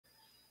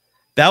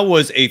That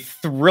was a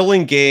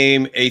thrilling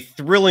game, a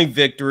thrilling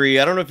victory.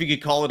 I don't know if you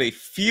could call it a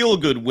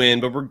feel-good win,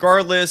 but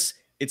regardless,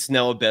 it's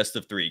now a best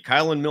of three.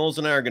 Kylen Mills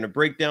and I are going to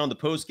break down the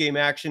post-game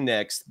action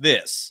next.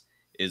 This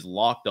is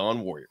Locked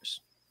On Warriors.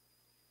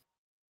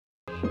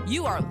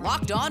 You are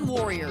Locked On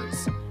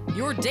Warriors,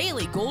 your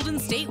daily Golden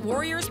State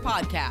Warriors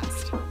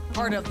podcast.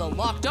 Part of the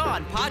Locked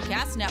On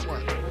Podcast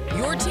Network,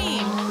 your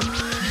team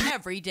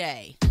every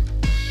day.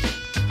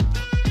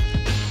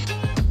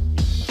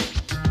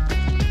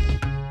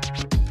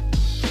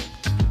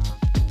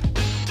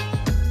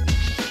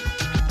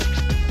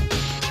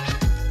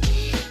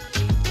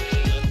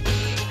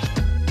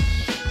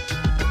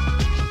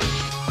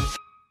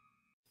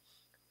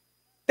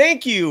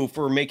 Thank you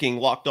for making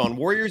Locked On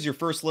Warriors your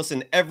first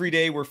listen every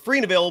day. We're free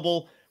and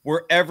available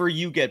wherever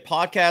you get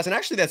podcasts. And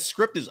actually, that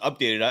script is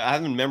updated. I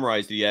haven't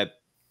memorized it yet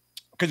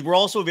because we're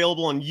also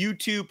available on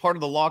YouTube, part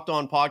of the Locked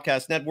On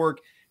Podcast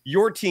Network,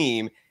 your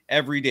team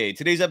every day.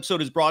 Today's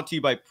episode is brought to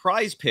you by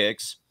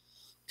PrizePicks.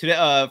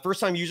 Today,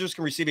 first-time users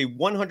can receive a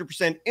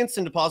 100%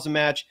 instant deposit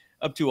match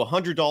up to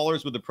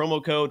 $100 with the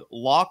promo code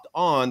Locked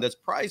On. That's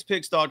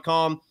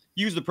PrizePicks.com.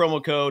 Use the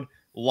promo code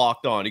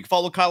Locked On. You can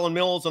follow Kylen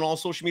Mills on all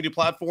social media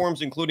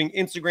platforms, including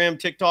Instagram,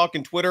 TikTok,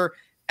 and Twitter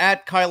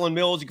at Kylen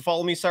Mills. You can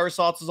follow me, Cyrus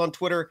Saatsaz, on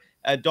Twitter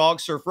at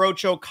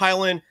DogSurfRoadshow.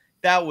 Kylen,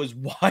 that was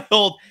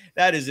wild.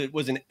 It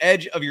was an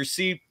edge of your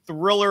seat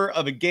thriller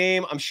of a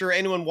game. I'm sure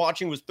anyone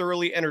watching was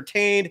thoroughly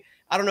entertained.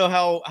 I don't know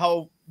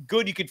how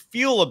good you could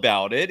feel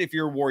about it if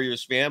you're a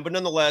Warriors fan, but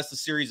nonetheless, the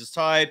series is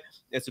tied.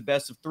 It's a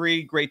best of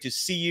three. Great to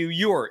see you.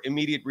 Your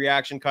immediate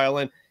reaction,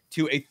 Kylen,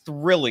 to a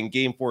thrilling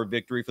Game 4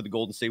 victory for the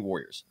Golden State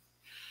Warriors.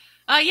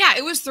 Yeah,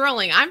 it was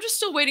thrilling. I'm just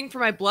still waiting for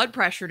my blood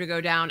pressure to go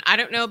down. I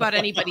don't know about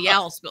anybody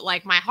else, but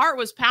like my heart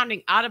was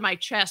pounding out of my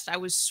chest. I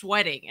was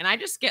sweating and I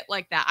just get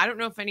like that. I don't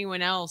know if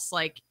anyone else,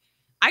 like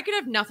I could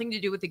have nothing to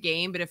do with the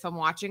game, but if I'm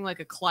watching like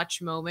a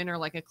clutch moment or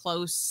like a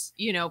close,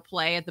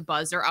 play at the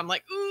buzzer, I'm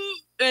like, ooh,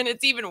 and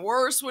it's even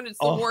worse when it's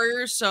the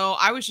Warriors. So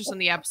I was just on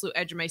the absolute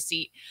edge of my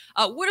seat.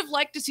 Would have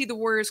liked to see the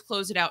Warriors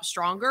close it out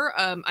stronger.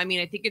 I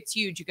think it's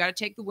huge. You got to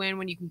take the win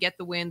when you can get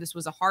the win. This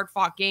was a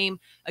hard-fought game,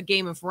 a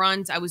game of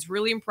runs. I was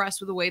really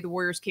impressed with the way the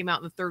Warriors came out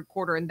in the third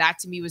quarter, and that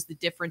to me was the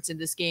difference in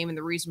this game and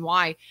the reason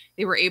why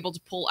they were able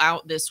to pull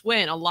out this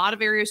win. A lot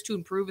of areas to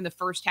improve in the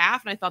first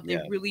half, and I thought they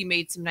really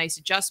made some nice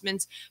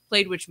adjustments,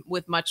 played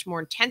with much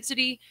more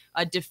intensity.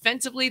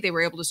 Defensively, they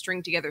were able to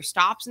string together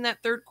stops in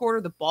that third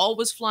quarter. The ball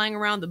was flying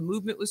around. The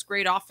movement was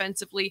great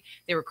offensively.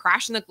 They were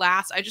crashing the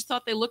glass. I just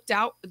thought they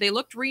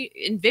looked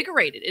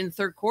reinvigorated in the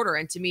third quarter.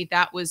 And to me,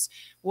 that was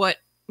what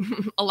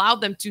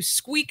allowed them to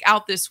squeak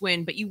out this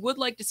win. But you would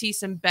like to see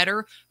some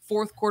better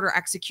fourth quarter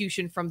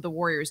execution from the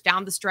Warriors.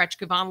 Down the stretch,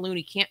 Kevon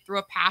Looney can't throw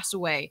a pass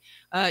away,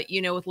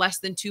 with less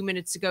than 2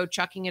 minutes to go,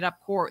 chucking it up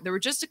court. There were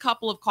just a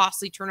couple of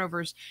costly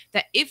turnovers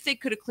that if they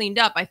could have cleaned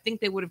up, I think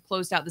they would have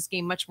closed out this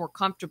game much more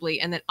comfortably.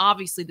 And then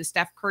obviously the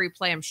Steph Curry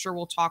play, I'm sure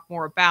we'll talk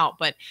more about,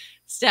 but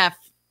Steph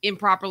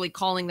improperly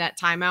calling that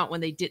timeout when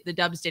the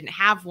Dubs didn't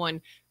have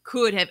one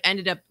could have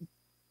ended up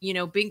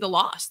being the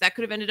loss. That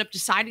could have ended up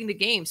deciding the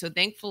game. So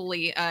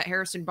thankfully,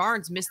 Harrison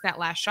Barnes missed that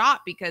last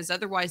shot because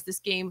otherwise this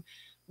game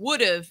would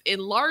have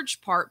in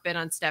large part been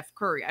on Steph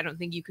Curry. I don't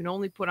think you can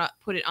only put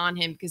it on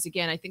him because,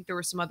 again, I think there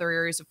were some other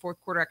areas of fourth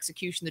quarter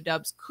execution the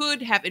Dubs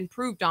could have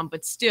improved on.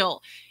 But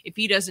still, if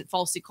he doesn't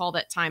falsely call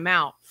that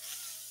timeout,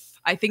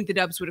 I think the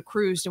Dubs would have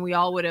cruised and we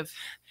all would have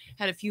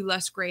had a few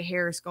less gray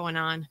hairs going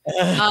on.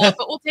 But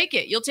we'll take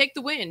it. You'll take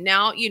the win.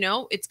 Now,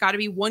 it's got to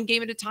be one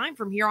game at a time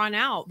from here on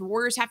out. The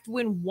Warriors have to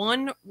win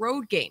one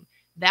road game.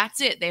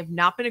 That's it. They have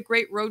not been a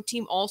great road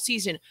team all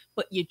season,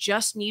 but you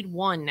just need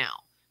one now.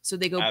 So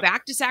they go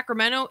back to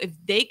Sacramento. If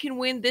they can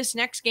win this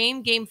next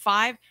game, game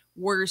 5,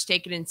 Warriors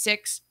take it in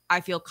 6.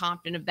 I feel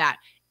confident of that.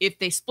 If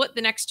they split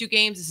the next 2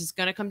 games, this is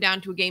going to come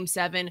down to a game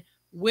 7,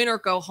 win or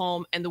go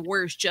home, and the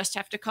Warriors just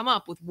have to come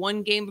up with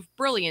one game of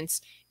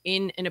brilliance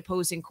in an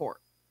opposing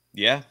court.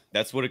 Yeah,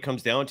 that's what it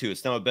comes down to.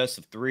 It's now a best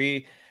of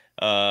 3.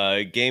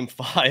 Game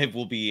 5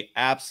 will be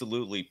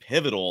absolutely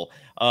pivotal.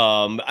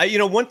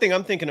 One thing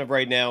I'm thinking of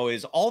right now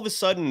is all of a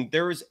sudden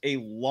there is a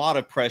lot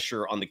of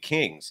pressure on the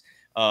Kings.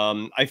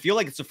 I feel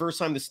like it's the first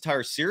time this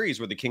entire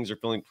series where the Kings are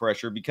feeling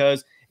pressure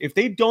because if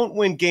they don't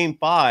win game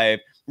 5,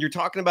 you're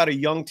talking about a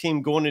young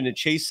team going into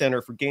Chase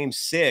Center for game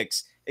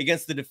 6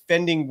 against the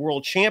defending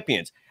world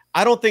champions.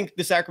 I don't think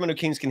the Sacramento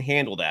Kings can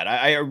handle that.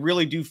 I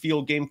really do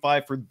feel game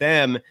 5 for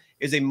them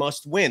is a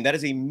must win. That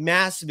is a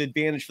massive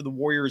advantage for the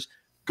Warriors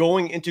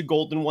going into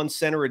Golden One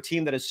Center, a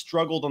team that has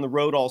struggled on the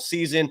road all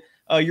season.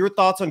 Your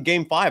thoughts on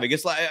game 5? I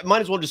guess I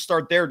might as well just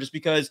start there just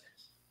because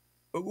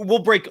we'll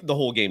break the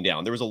whole game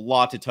down. There was a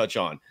lot to touch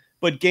on.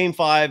 But game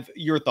 5,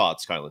 your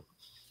thoughts, Kylen?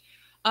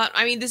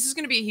 This is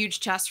going to be a huge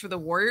test for the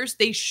Warriors.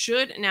 They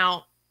should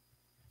now.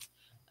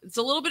 It's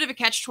a little bit of a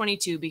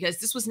catch-22 because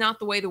this was not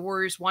the way the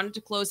Warriors wanted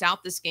to close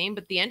out this game.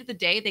 But at the end of the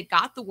day, they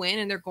got the win,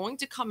 and they're going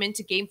to come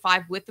into Game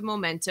 5 with the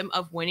momentum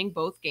of winning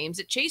both games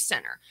at Chase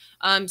Center.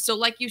 So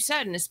like you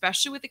said, and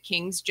especially with the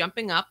Kings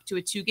jumping up to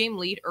a 2-game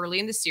lead early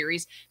in the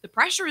series, the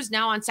pressure is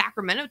now on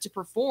Sacramento to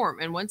perform.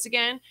 And once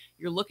again,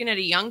 you're looking at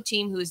a young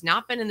team who has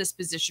not been in this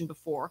position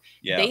before.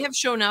 Yeah. They have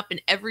shown up in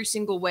every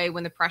single way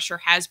when the pressure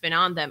has been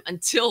on them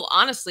until,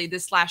 honestly,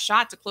 this last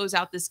shot to close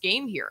out this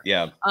game here.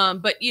 Yeah.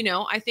 But,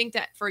 I think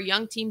that for a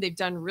young team, they've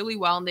done really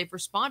well, and they've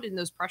responded in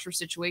those pressure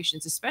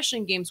situations, especially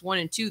in games 1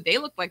 and 2. They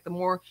look like the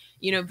more,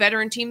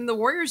 veteran team than the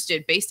Warriors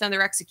did based on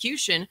their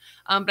execution.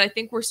 But I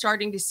think we're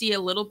starting to see a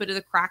little bit of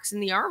the cracks in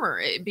the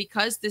armor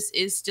because this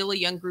is still a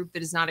young group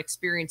that has not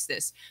experienced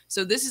this.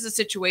 So this is a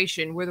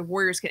situation where the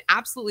Warriors can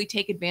absolutely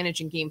take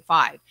advantage in Game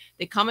 5.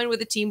 They come in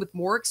with a team with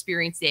more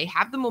experience. They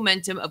have the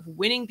momentum of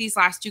winning these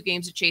last 2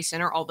 games at Chase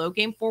Center. Although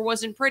Game 4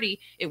 wasn't pretty,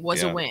 it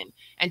was a win.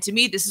 And to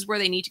me, this is where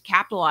they need to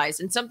capitalize.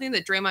 And something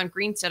that Draymond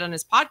Green said on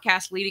his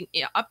podcast leading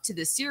up to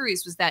this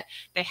series was that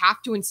they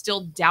have to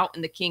instill doubt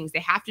in the Kings. They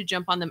have to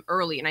jump on them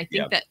early. And I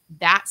think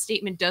that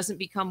statement doesn't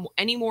become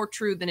any more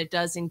true than it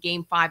does in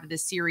Game 5 of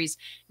this series,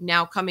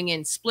 now coming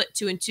in split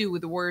 2-2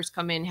 with the Warriors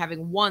come in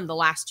having won the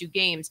last 2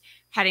 games,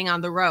 heading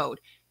on the road.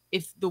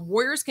 If the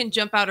Warriors can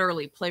jump out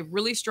early, play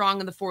really strong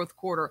in the fourth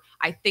quarter,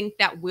 I think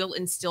that will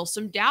instill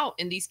some doubt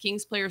in these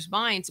Kings players'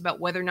 minds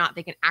about whether or not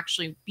they can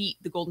actually beat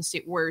the Golden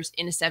State Warriors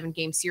in a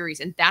 7-game series.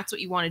 And that's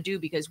what you want to do,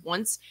 because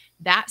once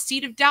that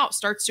seed of doubt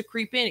starts to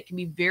creep in, it can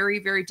be very,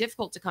 very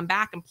difficult to come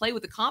back and play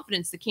with the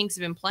confidence the Kings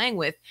have been playing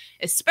with,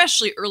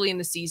 especially early in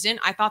the season.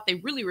 I thought they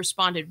really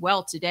responded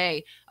well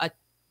today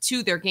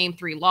to their Game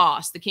 3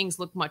 loss. The Kings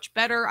looked much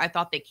better. I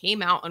thought they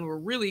came out and were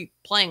really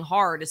playing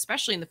hard,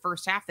 especially in the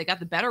first half. They got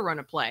the better run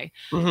of play.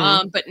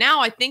 But now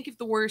I think if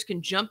the Warriors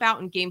can jump out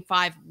in Game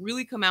 5,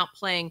 really come out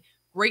playing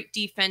great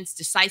defense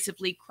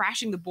decisively,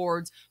 crashing the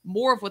boards,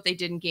 more of what they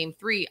did in Game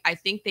 3, I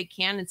think they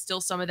can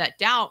instill some of that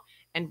doubt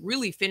and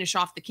really finish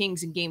off the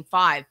Kings in Game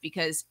 5,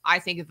 because I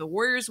think if the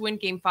Warriors win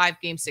Game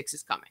 5, Game 6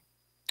 is coming.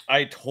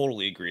 I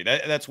totally agree.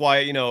 That's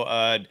why,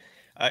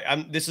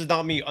 this is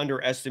not me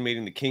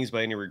underestimating the Kings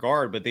by any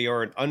regard, but they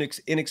are an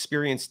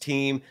inexperienced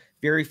team.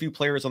 Very few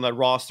players on that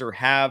roster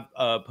have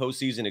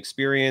postseason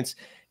experience.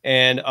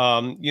 And,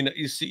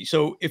 you see,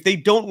 so if they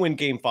don't win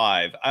Game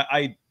 5,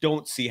 I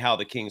don't see how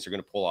the Kings are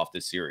going to pull off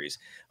this series.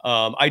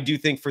 I do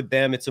think for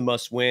them, it's a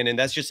must win. And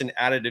that's just an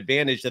added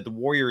advantage that the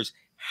Warriors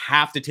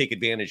have to take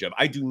advantage of.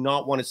 I do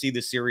not want to see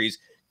this series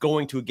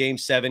going to a Game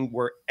 7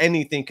 where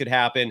anything could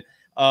happen.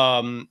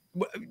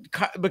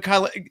 But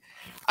Kyle,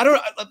 I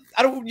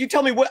don't, you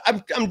tell me what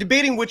I'm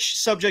debating which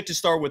subject to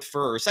start with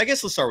first. I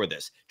guess let's start with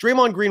this.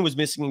 Draymond Green was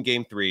missing in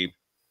Game 3.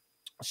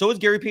 So was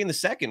Gary Payton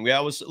II. I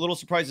was a little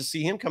surprised to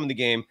see him come in the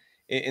game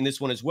in this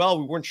one as well.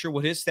 We weren't sure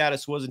what his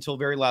status was until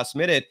very last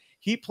minute.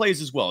 He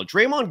plays as well.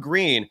 Draymond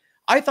Green,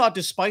 I thought,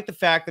 despite the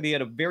fact that he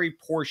had a very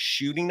poor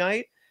shooting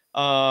night,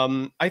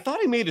 I thought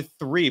he made a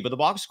 3, but the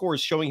box score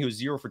is showing he was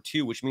 0 for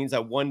 2, which means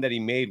that one that he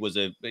made was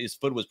his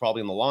foot was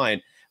probably on the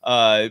line.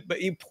 But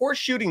a poor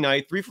shooting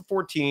night, 3 for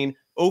 14,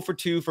 0 for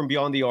 2 from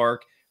beyond the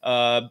arc.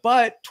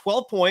 But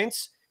 12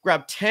 points,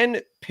 grabbed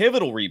 10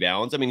 pivotal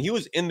rebounds. I mean, he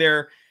was in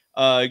there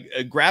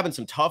grabbing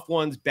some tough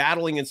ones,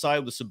 battling inside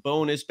with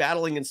Sabonis,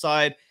 battling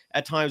inside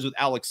at times with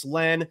Alex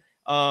Len.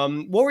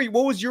 What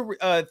was your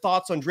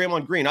thoughts on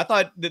Draymond Green? I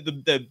thought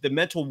the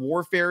mental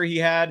warfare he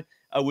had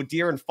with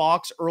De'Aaron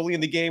Fox early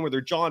in the game, where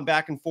they're jawing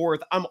back and forth.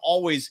 I'm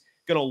always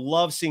going to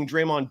love seeing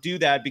Draymond do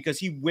that, because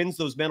he wins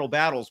those mental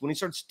battles. When he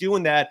starts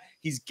doing that,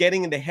 he's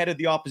getting in the head of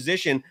the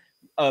opposition.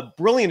 A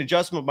brilliant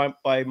adjustment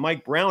by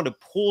Mike Brown to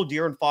pull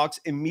De'Aaron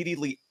Fox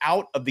immediately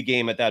out of the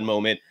game at that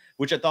moment,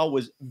 which I thought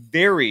was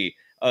very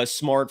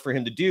smart for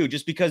him to do,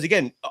 just because,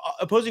 again,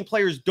 opposing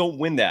players don't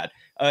win that.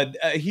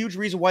 A huge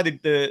reason why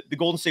the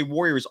Golden State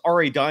Warriors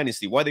are a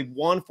dynasty, why they've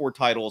won 4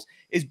 titles,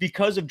 is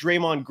because of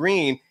Draymond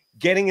Green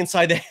getting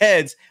inside the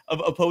heads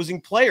of opposing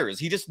players.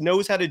 He just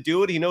knows how to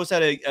do it. He knows how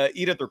to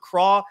eat at their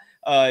craw,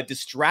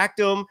 distract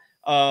them.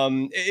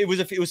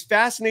 It was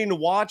fascinating to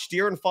watch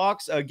De'Aaron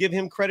Fox. Give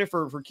him credit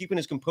for keeping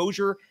his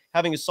composure,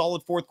 having a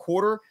solid fourth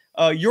quarter.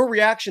 Your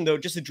reaction, though,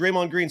 just to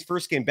Draymond Green's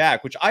first game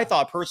back, which I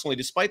thought personally,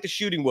 despite the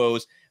shooting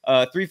woes,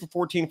 3 for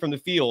 14 from the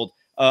field,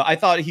 I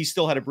thought he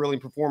still had a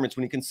brilliant performance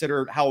when you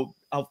consider how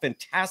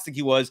fantastic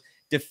he was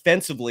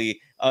defensively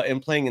and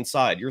playing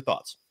inside. Your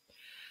thoughts?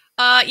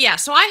 Yeah,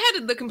 so I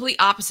had the complete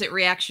opposite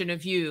reaction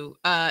of you,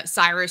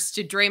 Cyrus,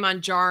 to Draymond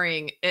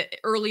jarring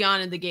early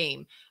on in the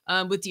game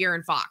with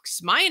De'Aaron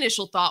Fox. My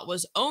initial thought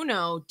was, oh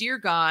no, dear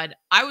God,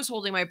 I was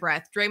holding my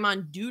breath.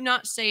 Draymond, do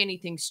not say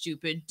anything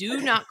stupid.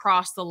 Do not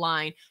cross the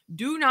line.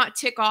 Do not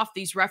tick off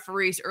these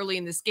referees early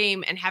in this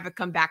game and have it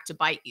come back to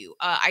bite you.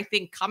 I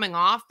think coming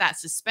off that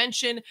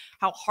suspension,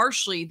 how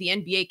harshly the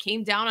NBA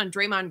came down on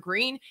Draymond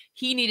Green,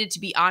 he needed to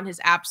be on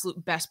his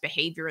absolute best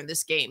behavior in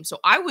this game. So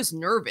I was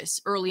nervous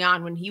early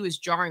on when he was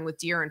jarring with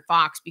De'Aaron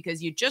Fox,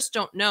 because you just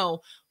don't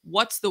know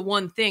what's the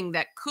one thing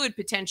that could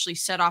potentially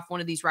set off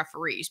one of these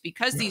referees?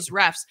 Because these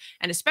refs,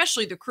 and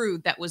especially the crew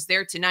that was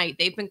there tonight,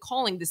 they've been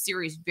calling the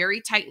series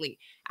very tightly.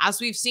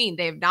 As we've seen,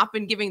 they have not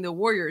been giving the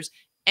Warriors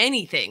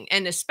anything,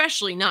 and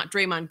especially not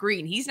Draymond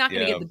Green. He's not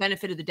going to get the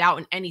benefit of the doubt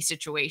in any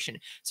situation.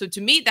 So to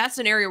me, that's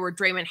an area where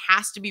Draymond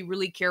has to be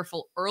really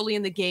careful early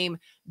in the game.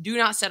 Do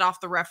not set off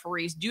the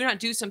referees. Do not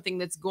do something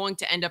that's going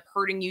to end up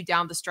hurting you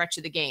down the stretch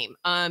of the game.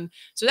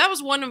 So that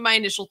was one of my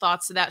initial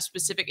thoughts to that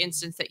specific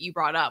instance that you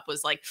brought up,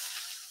 was like,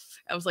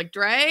 I was like,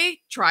 Dre,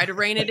 try to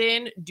rein it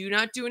in. Do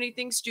not do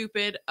anything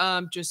stupid.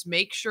 Just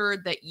make sure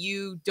that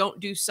you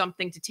don't do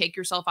something to take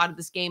yourself out of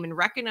this game, and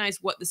recognize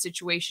what the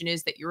situation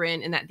is that you're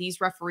in, and that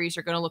these referees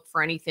are going to look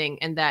for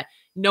anything, and that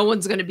no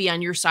one's going to be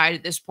on your side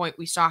at this point.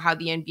 We saw how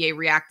the NBA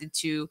reacted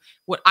to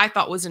what I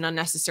thought was an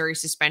unnecessary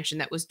suspension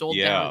that was doled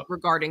down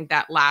regarding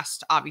that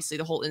last, obviously,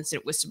 the whole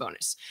incident with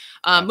Sabonis.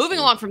 Moving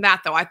along from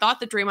that, though, I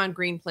thought that Draymond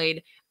Green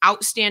played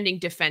outstanding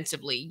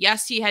defensively.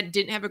 Yes, he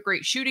didn't have a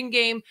great shooting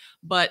game,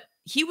 but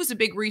he was a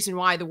big reason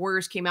why the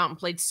Warriors came out and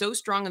played so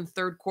strong in the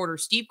third quarter.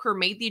 Steve Kerr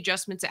made the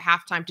adjustments at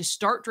halftime to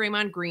start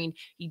Draymond Green.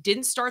 He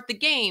didn't start the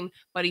game,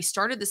 but he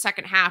started the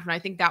second half, and I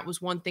think that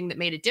was one thing that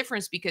made a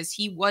difference, because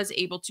he was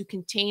able to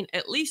contain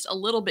at least a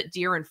little bit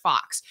De'Aaron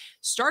Fox.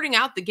 Starting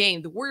out the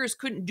game, the Warriors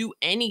couldn't do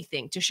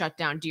anything to shut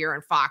down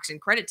De'Aaron Fox, and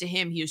credit to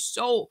him. He is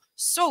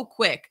so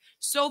quick,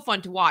 so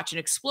fun to watch, an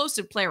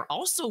explosive player,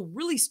 also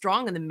really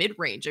strong in the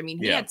mid-range. I mean,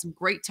 he had some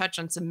great touch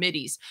on some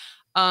middies.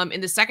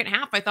 In the second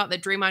half, I thought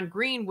that Draymond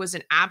Green was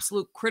an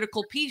absolute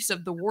critical piece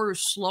of the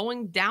Warriors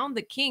slowing down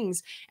the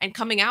Kings and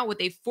coming out with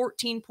a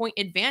 14-point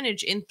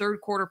advantage in third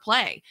quarter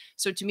play.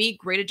 So to me,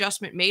 great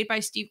adjustment made by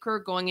Steve Kerr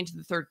going into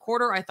the third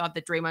quarter. I thought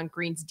that Draymond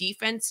Green's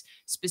defense,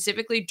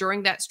 specifically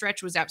during that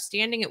stretch, was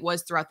outstanding. It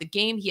was throughout the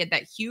game. He had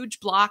that huge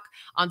block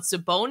on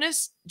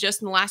Sabonis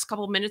just in the last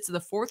couple of minutes of the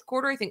fourth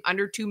quarter. I think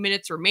under 2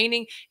 minutes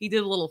remaining, he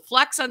did a little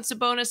flex on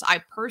Sabonis.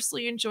 I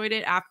personally enjoyed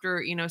it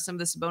after, some of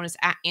the Sabonis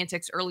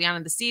antics early on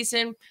in the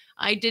season.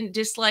 I didn't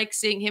dislike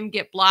seeing him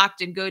get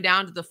blocked and go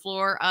down to the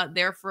floor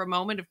there for a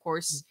moment. Of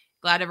course,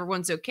 glad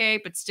everyone's okay,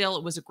 but still,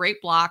 it was a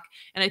great block.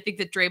 And I think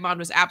that Draymond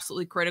was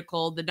absolutely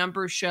critical. The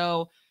numbers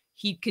show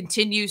he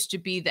continues to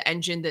be the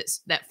engine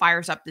that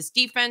fires up this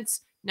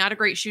defense. Not a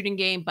great shooting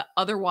game, but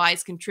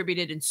otherwise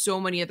contributed in so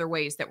many other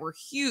ways that were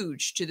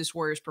huge to this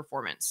Warriors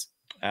performance.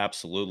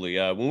 Absolutely.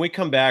 When we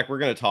come back, we're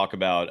going to talk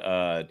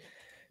about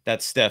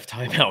that Steph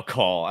timeout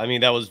call. I mean,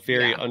 that was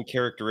very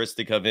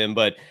uncharacteristic of him,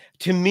 but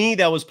to me,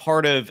 that was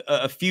part of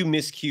a few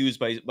miscues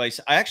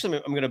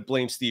I'm going to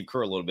blame Steve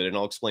Kerr a little bit, and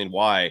I'll explain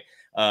why.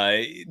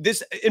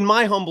 This, in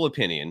my humble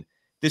opinion,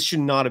 this should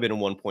not have been a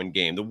 1-point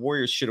game. The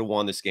Warriors should have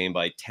won this game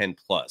by 10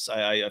 plus.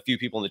 A few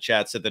people in the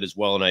chat said that as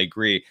well, and I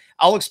agree.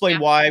 I'll explain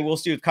why. We'll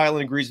see if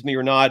Kylen agrees with me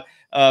or not.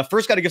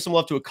 First, got to give some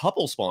love to a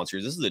couple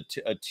sponsors. This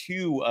is a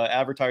two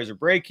advertiser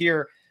break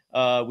here,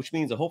 which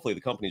means that hopefully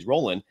the company's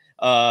rolling.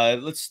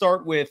 Let's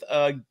start with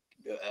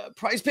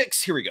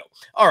PrizePicks. Here we go.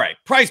 All right,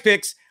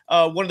 PrizePicks.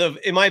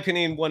 In my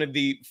opinion, one of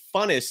the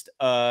funnest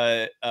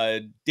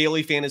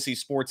daily fantasy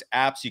sports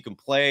apps you can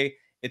play.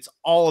 It's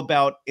all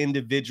about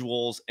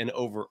individuals and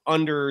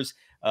over-unders.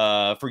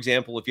 For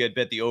example, if you had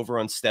bet the over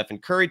on Stephen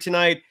Curry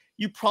tonight,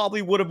 you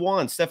probably would have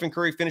won. Stephen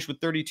Curry finished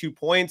with 32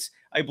 points.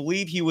 I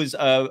believe he was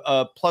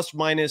plus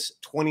minus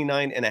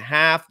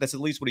 29.5. That's at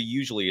least what he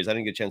usually is. I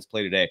didn't get a chance to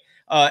play today.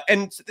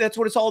 And that's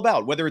what it's all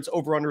about, whether it's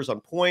over-unders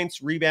on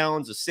points,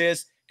 rebounds,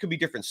 assists. Could be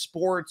different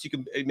sports. You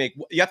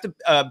have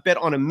to bet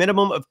on a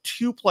minimum of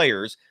 2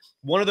 players.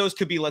 One of those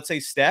could be, let's say,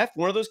 Steph.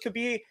 One of those could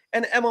be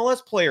an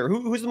MLS player.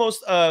 Who's the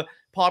most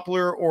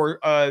popular, or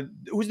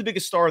who's the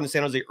biggest star in the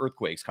San Jose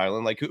Earthquakes,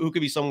 Kylen? Like, who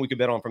could be someone we could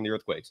bet on from the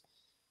Earthquakes?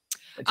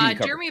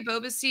 Jeremy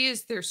Bobassi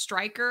is their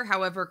striker.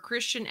 However,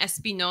 Christian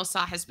Espinosa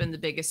has been the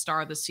biggest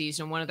star of the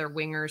season, one of their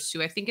wingers,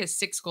 who I think has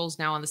 6 goals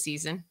now on the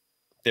season.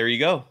 There you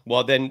go.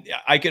 Well, then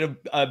I could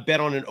bet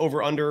on an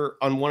over-under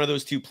on one of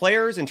those 2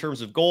 players in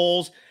terms of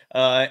goals,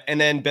 and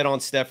then bet on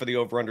Steph for the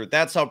over-under.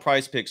 That's how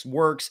PrizePicks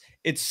works.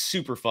 It's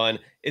super fun.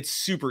 It's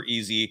super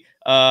easy.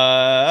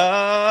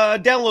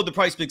 Download the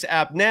PrizePicks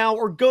app now,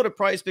 or go to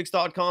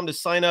prizepicks.com to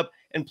sign up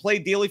and play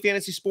daily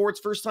fantasy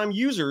sports. First-time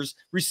users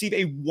receive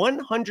a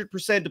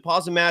 100%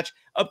 deposit match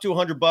up to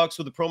 $100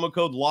 with the promo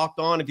code Locked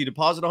On. If you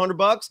deposit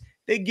 $100,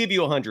 they give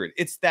you $100.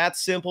 It's that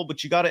simple,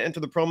 but you got to enter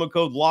the promo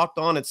code Locked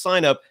On at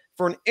sign up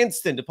for an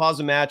instant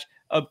deposit match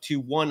up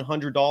to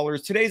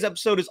 $100. Today's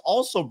episode is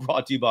also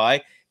brought to you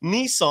by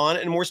Nissan,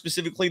 and more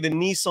specifically, the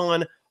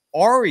Nissan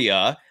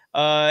Aria.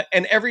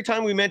 And every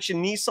time we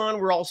mention Nissan,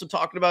 we're also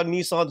talking about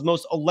Nissan's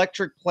most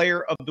electric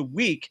player of the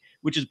week,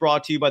 which is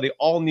brought to you by the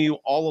all-new,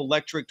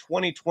 all-electric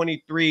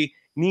 2023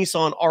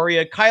 Nissan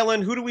Aria.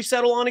 Kylen, who do we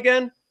settle on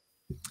again?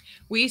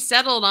 We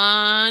settled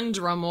on,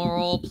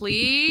 drumroll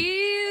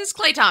please,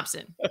 Klay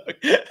Thompson.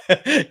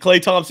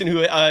 Klay Thompson, who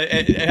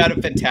had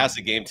a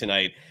fantastic game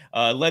tonight.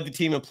 Led the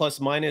team in plus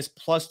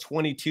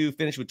 22,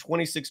 finished with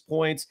 26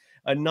 points,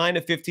 9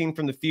 of 15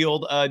 from the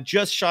field,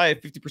 just shy of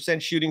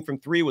 50% shooting from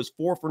 3, was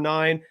 4 for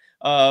 9.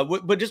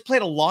 but just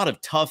played a lot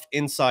of tough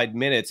inside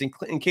minutes.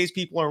 In case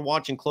people aren't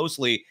watching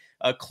closely,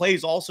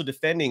 Klay's also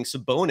defending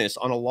Sabonis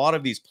on a lot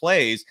of these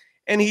plays,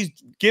 and he's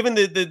given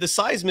the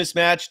size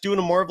mismatch, doing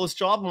a marvelous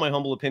job, in my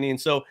humble opinion.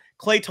 So,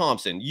 Klay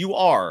Thompson, you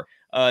are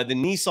the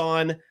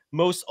Nissan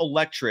Most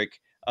Electric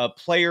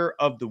Player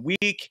of the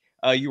Week.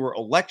 You were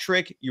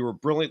electric. You were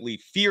brilliantly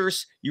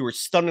fierce. You were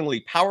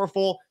stunningly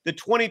powerful. The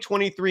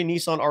 2023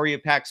 Nissan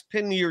Ariya packs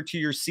pin to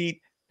your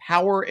seat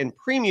power and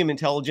premium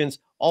intelligence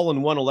all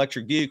in one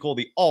electric vehicle.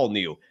 The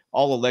all-new,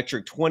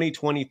 all-electric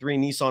 2023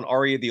 Nissan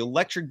Ariya, the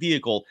electric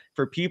vehicle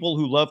for people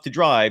who love to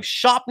drive.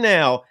 Shop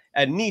now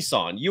at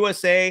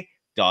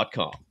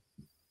nissanusa.com.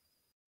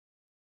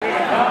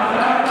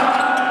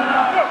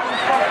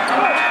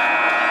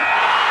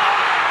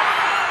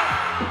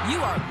 You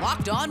are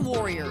Locked On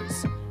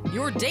Warriors,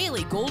 your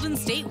daily Golden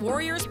State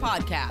Warriors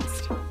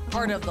podcast.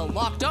 Part of the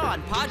Locked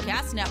On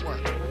Podcast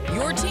Network,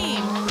 your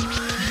team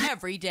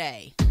every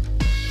day.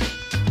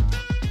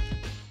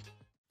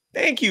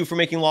 Thank you for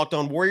making Locked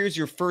On Warriors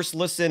your first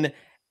listen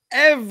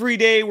every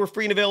day. We're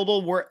free and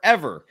available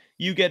wherever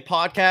you get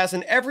podcasts,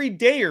 and every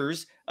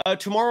dayers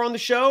tomorrow on the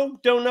show,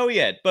 don't know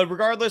yet. But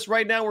regardless,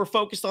 right now we're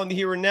focused on the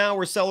here and now.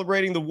 We're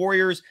celebrating the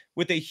Warriors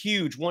with a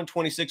huge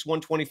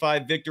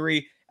 126-125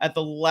 victory at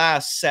the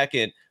last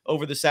second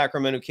over the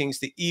Sacramento Kings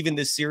to even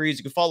this series.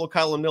 You can follow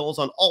Kylen Mills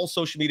on all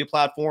social media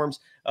platforms,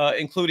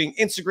 including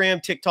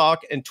Instagram,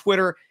 TikTok, and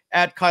Twitter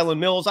at Kylen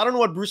Mills. I don't know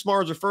what Bruce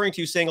Mars is referring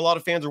to, saying a lot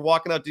of fans are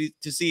walking out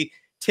to see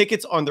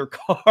tickets on their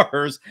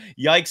cars.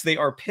 Yikes, they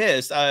are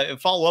pissed.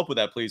 Follow up with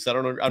that, please. I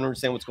don't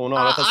understand what's going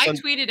on. I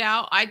tweeted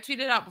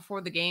out before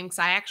the game because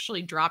I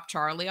actually dropped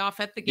Charlie off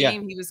at the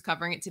game. Yeah. He was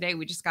covering it today.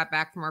 We just got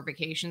back from our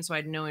vacation, so I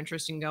had no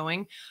interest in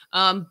going.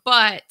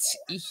 But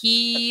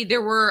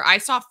I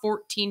saw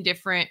 14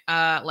 different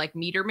like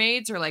meter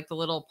maids, or like the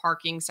little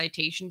parking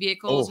citation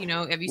vehicles. Oh, you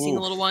know, have you seen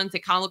the little ones? They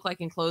kind of look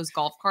like enclosed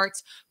golf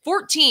carts.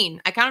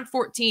 14. I counted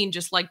 14,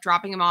 just like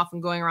dropping them off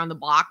and going around the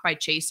block by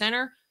Chase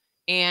Center.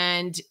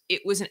 And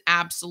it was an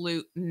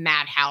absolute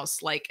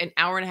madhouse, like an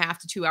hour and a half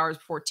to 2 hours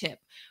before tip.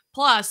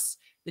 Plus,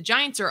 the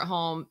Giants are at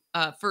home,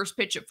 first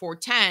pitch at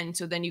 4:10.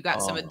 So then you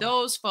got some of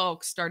those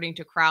folks starting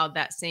to crowd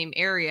that same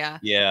area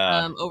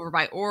over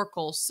by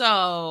Oracle.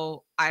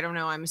 So I don't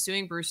know. I'm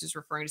assuming Bruce is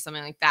referring to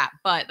something like that.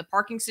 But the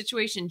parking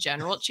situation in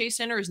general at Chase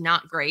Center is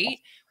not great.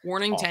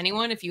 Warning to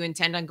anyone, if you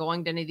intend on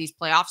going to any of these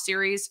playoff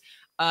series,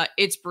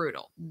 it's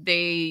brutal. When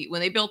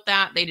they built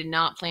that, they did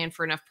not plan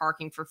for enough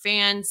parking for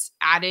fans.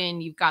 Add in,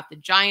 you've got the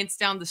Giants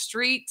down the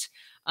street.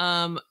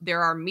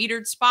 There are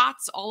metered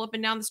spots all up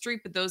and down the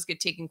street, but those get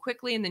taken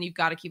quickly. And then you've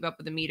got to keep up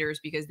with the meters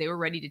because they were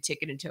ready to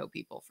ticket and tow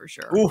people for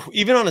sure. Ooh,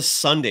 even on a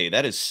Sunday,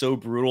 that is so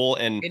brutal.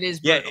 And it is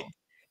brutal.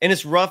 And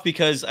it's rough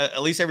because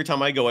at least every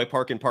time I go, I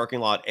park in parking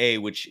lot A,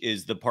 which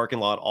is the parking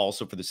lot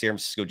also for the San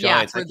Francisco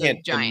Giants. I can't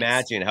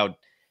imagine how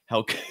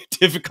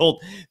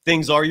difficult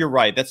things are. You're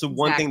right. That's the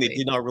one thing they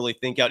did not really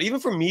think out. Even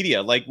for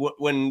media, like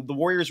when the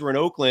Warriors were in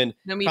Oakland,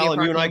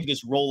 Kylen, you and I could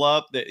just roll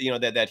up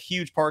that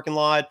huge parking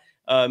lot.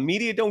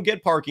 Media don't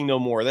get parking no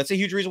more. That's a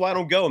huge reason why I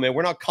don't go, man.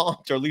 We're not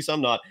comped, or at least I'm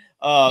not.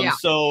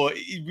 So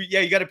yeah,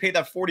 you got to pay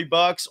that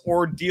 $40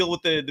 or deal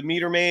with the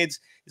meter maids.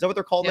 Is that what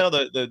they're called now?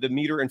 The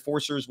meter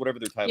enforcers, whatever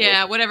their title is.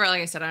 Yeah, whatever.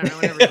 Like I said, I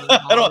don't know.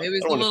 Whatever it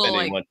was a little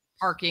like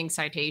parking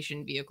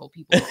citation vehicle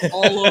people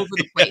all over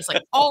the place,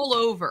 like all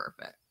over.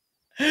 But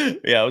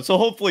yeah, so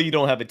hopefully you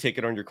don't have a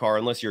ticket on your car,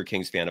 unless you're a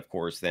Kings fan, of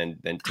course, then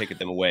ticket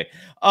them away.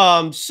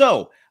 That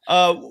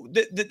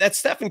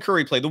Steph and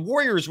Curry play, the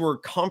Warriors were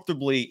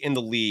comfortably in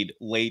the lead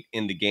late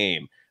in the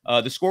game.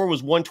 The score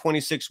was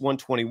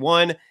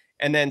 126-121,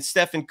 and then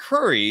Steph and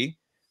Curry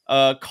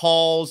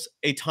calls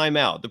a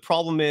timeout. The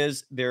problem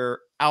is they're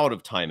out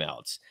of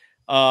timeouts.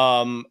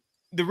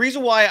 The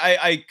reason why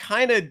I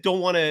kind of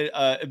don't want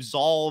to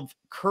absolve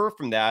Kerr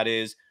from that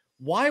is,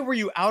 why were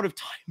you out of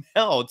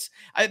timeouts?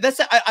 I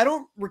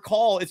don't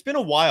recall. It's been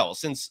a while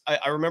since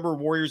I remember a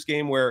Warriors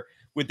game where,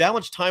 with that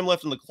much time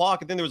left on the clock,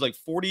 I think there was like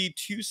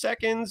 42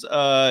 seconds.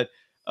 I'm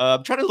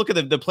trying to look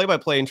at the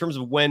play-by-play in terms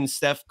of when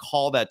Steph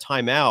called that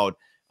timeout.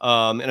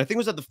 And I think it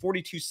was at the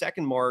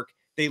 42-second mark.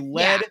 They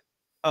led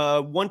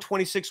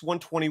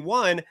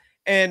 126-121.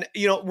 And,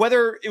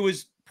 whether it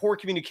was poor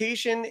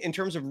communication in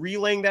terms of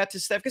relaying that to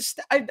Steph, because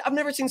I've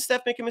never seen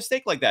Steph make a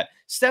mistake like that.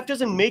 Steph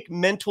doesn't make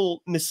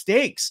mental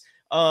mistakes.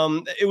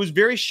 It was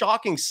very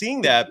shocking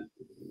seeing that.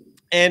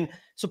 And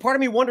so part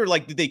of me wondered,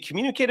 like, did they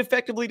communicate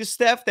effectively to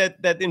Steph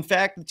that in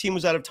fact the team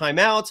was out of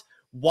timeouts?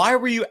 Why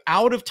were you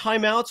out of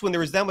timeouts when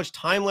there was that much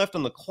time left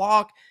on the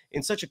clock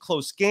in such a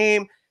close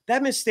game?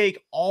 That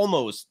mistake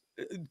almost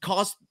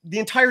cost the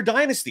entire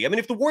dynasty. I mean,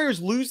 if the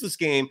Warriors lose this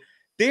game,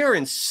 they are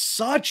in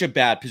such a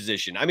bad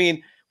position. I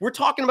mean, we're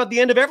talking about the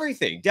end of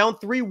everything. Down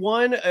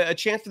 3-1, a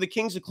chance for the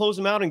Kings to close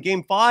them out in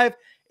Game 5.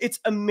 It's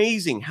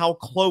amazing how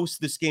close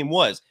this game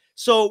was.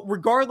 So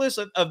regardless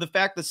of the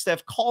fact that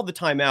Steph called the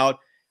timeout,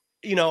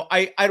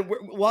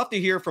 we'll have to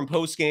hear from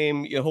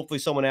postgame. Hopefully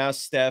someone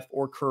asks Steph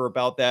or Kerr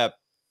about that.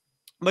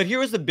 But here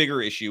was the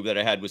bigger issue that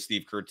I had with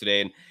Steve Kerr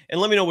today.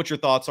 And let me know what your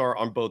thoughts are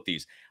on both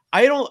these.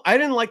 I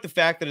didn't like the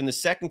fact that in the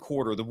second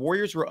quarter, the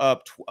Warriors were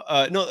up.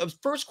 No, it was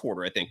first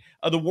quarter, I think.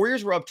 The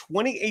Warriors were up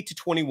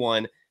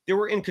 28-21. They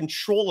were in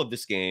control of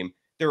this game.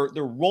 They're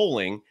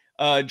rolling.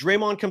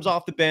 Draymond comes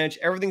off the bench.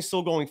 Everything's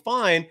still going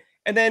fine.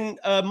 And then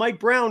Mike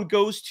Brown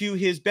goes to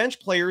his bench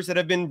players that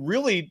have been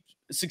really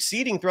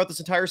succeeding throughout this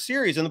entire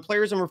series. And the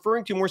players I'm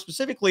referring to more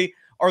specifically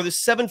are the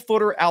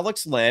 7-footer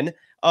Alex Len,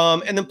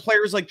 and then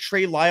players like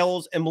Trey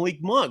Lyles and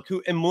Malik Monk,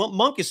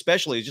 Monk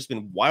especially has just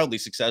been wildly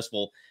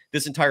successful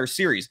this entire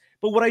series.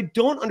 But what I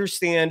don't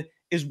understand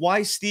is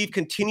why Steve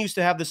continues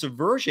to have this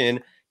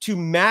aversion to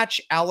match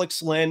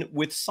Alex Len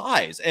with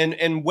size.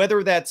 And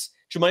whether that's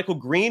JaMychal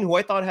Green, who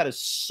I thought had a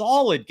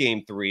solid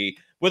game 3,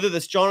 whether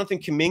that's Jonathan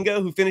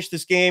Kuminga, who finished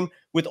this game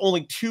with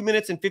only 2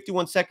 minutes and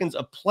 51 seconds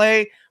of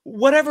play,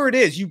 whatever it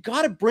is, you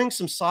got to bring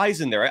some size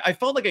in there. I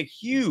felt like a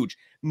huge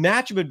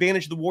matchup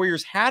advantage the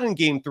Warriors had in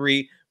game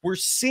 3. We're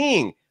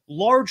seeing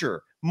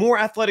larger, more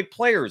athletic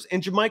players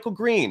in JaMychal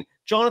Green,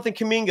 Jonathan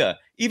Kuminga,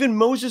 even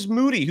Moses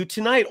Moody, who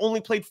tonight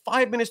only played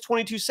 5 minutes,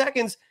 22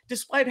 seconds,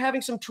 despite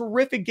having some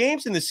terrific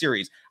games in this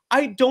series.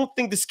 I don't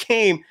think this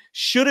game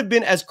should have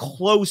been as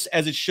close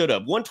as it should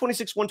have.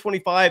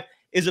 126-125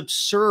 is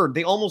absurd.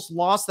 They almost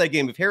lost that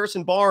game. If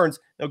Harrison Barnes,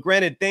 now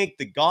granted, thank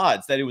the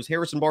gods that it was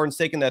Harrison Barnes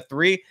taking that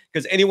 3,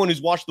 because anyone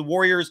who's watched the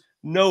Warriors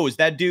knows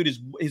that dude is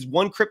his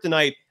one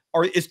kryptonite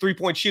is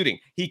 3-point shooting.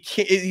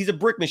 He's a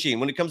brick machine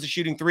when it comes to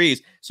shooting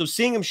threes. So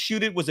seeing him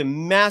shoot it was a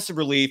massive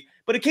relief,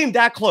 but it came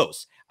that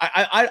close.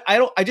 I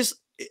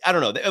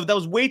don't know. That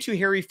was way too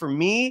hairy for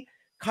me.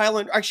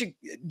 Kylen, actually,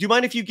 do you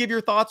mind if you give your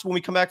thoughts when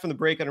we come back from the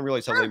break? I don't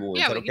realize how late we were.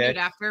 Yeah, we can do it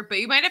after, but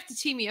you might have to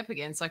tee me up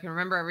again so I can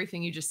remember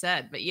everything you just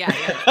said. But yeah.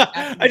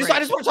 I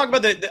just want to talk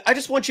about I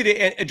just want you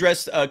to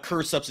address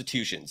Kerr's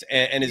substitutions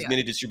and his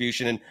minute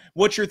distribution and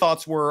what your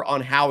thoughts were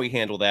on how he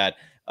handled that.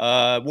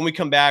 When we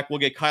come back, we'll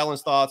get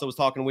Kylen's thoughts. I was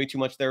talking way too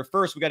much there.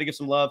 First, we got to give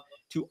some love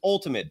to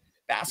Ultimate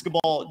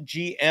Basketball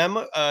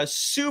GM, a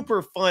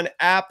super fun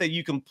app that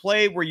you can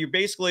play where you're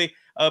basically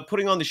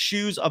putting on the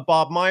shoes of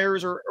Bob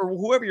Myers or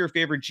whoever your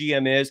favorite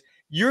GM is.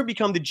 You're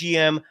become the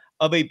GM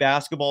of a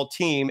basketball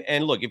team.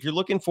 And look, if you're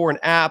looking for an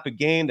app, a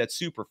game that's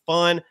super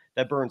fun,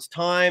 that burns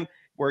time,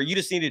 where you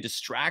just need a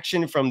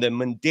distraction from the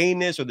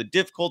mundaneness or the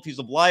difficulties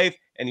of life,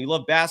 and you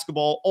love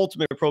basketball,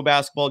 Ultimate Pro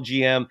Basketball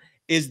GM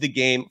is the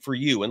game for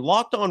you. And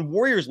Locked On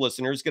Warriors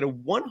listeners get a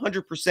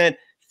 100%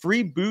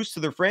 free boost to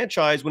their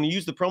franchise when you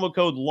use the promo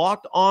code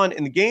Locked On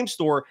in the game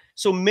store.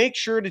 So make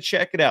sure to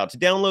check it out. To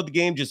download the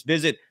game, just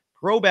visit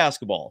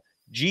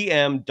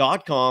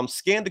probasketballgm.com,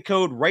 scan the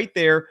code right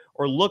there,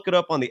 or look it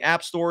up on the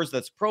app stores.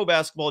 That's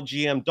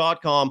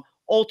probasketballgm.com.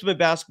 Ultimate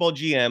Basketball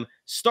GM.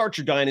 Start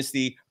your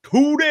dynasty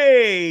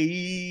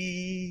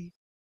today.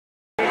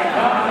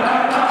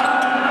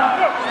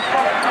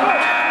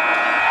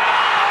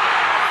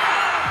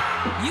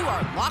 You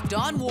are Locked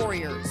On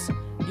Warriors,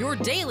 your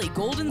daily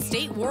Golden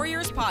State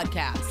Warriors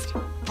podcast.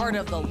 Part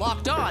of the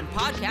Locked On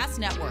Podcast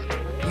Network,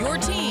 your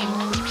team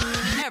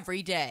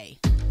every day.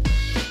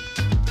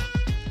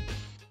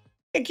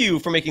 Thank you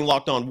for making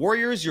Locked On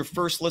Warriors your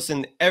first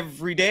listen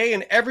every day.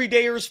 And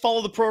everydayers,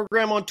 follow the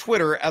program on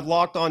Twitter at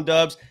Locked On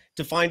Dubs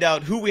to find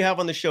out who we have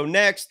on the show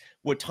next,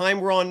 what time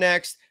we're on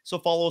next. So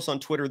follow us on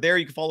Twitter there.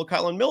 You can follow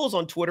Kylen Mills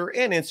on Twitter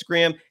and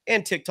Instagram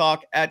and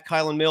TikTok at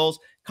Kylen Mills.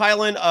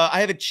 Kylen, I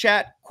have a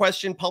chat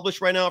question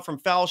published right now from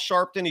Fal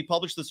Sharpton. He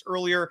published this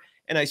earlier,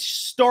 and I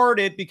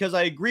started because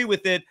I agree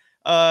with it.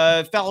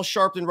 Fal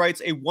Sharpton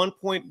writes, a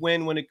 1-point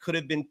win when it could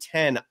have been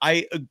 10.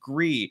 I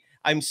agree.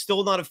 I'm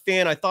still not a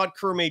fan. I thought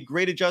Kerr made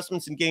great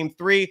adjustments in game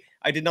 3.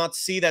 I did not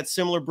see that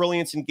similar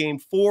brilliance in game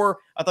 4.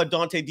 I thought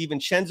Dante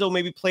DiVincenzo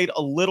maybe played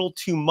a little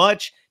too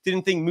much.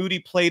 Didn't think Moody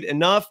played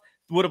enough.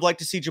 Would have liked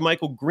to see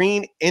JaMychal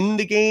Green in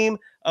the game.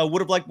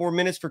 Would have liked more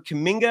minutes for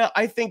Kuminga.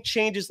 I think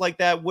changes like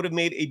that would have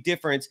made a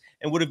difference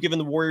and would have given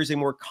the Warriors a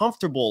more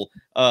comfortable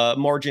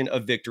margin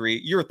of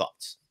victory. Your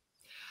thoughts?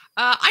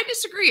 I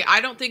disagree. I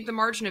don't think the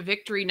margin of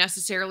victory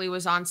necessarily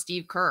was on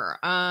Steve Kerr.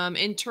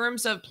 In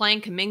terms of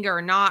playing Kuminga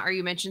or not, or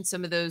you mentioned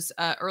some of those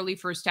early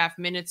first half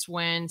minutes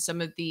when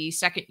some of the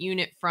second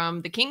unit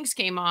from the Kings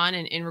came on,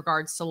 and in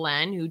regards to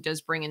Len, who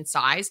does bring in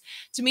size.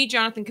 To me,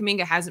 Jonathan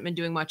Kuminga hasn't been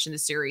doing much in the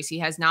series. He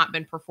has not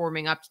been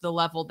performing up to the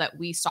level that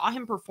we saw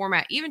him perform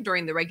at even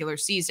during the regular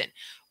season.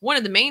 One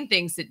of the main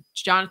things that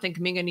Jonathan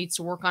Kuminga needs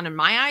to work on in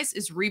my eyes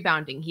is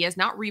rebounding. He has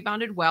not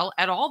rebounded well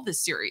at all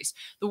this series.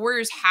 The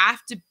Warriors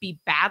have to be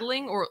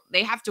battling, or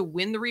they have to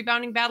win the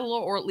rebounding battle,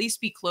 or at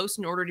least be close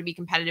in order to be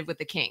competitive with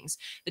the Kings.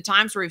 The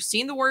times where we've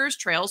seen the Warriors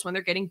trails when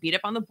they're getting beat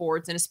up on the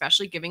boards and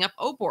especially giving up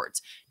O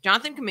boards.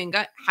 Jonathan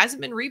Kuminga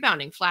hasn't been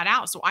rebounding flat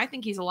out. So I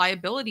think he's a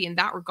liability in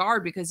that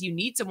regard because you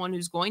need someone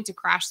who's going to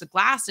crash the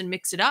glass and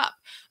mix it up.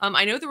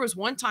 I know there was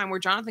one time where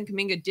Jonathan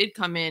Kuminga did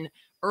come in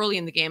early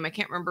in the game. I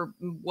can't remember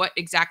what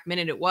exact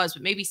minute it was,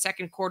 but maybe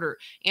second quarter,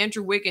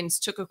 Andrew Wiggins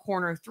took a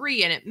corner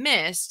three and it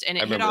missed, and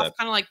it hit off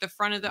kind of like the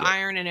front of the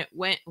iron, and it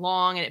went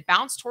long and it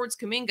bounced towards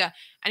Kuminga,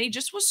 and he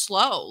just was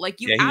slow.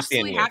 Like, you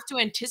absolutely have to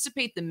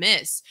anticipate the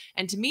miss.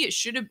 And to me, it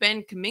should have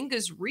been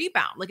Kuminga's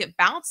rebound. Like, it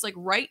bounced like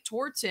right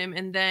towards him,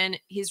 and then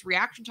his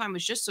reaction time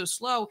was just so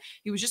slow.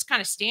 He was just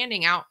kind of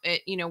standing out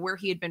at, where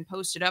he had been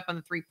posted up on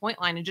the 3-point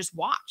line and just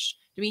watched.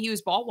 To me, he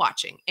was ball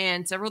watching,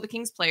 and several of the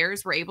Kings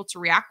players were able to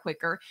react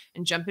quicker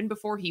and jump in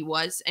before he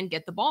was and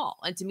get the ball.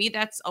 And to me,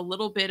 that's a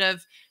little bit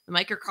of the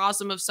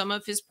microcosm of some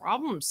of his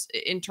problems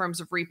in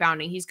terms of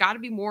rebounding. He's got to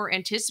be more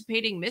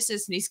anticipating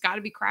misses, and he's got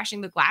to be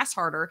crashing the glass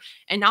harder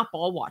and not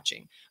ball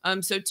watching.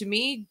 So to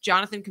me,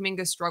 Jonathan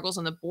Kuminga's struggles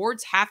on the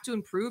boards have to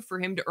improve for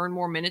him to earn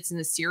more minutes in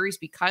the series,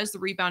 because the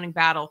rebounding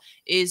battle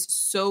is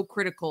so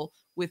critical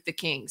with the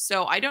Kings.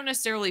 So I don't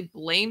necessarily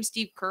blame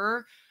Steve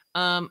Kerr.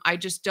 I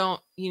just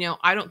don't,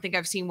 I don't think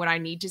I've seen what I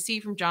need to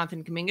see from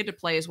Jonathan Kuminga to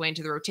play his way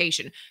into the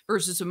rotation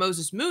versus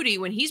Moses Moody.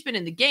 When he's been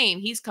in the game,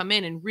 he's come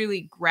in and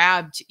really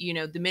grabbed,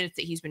 the minutes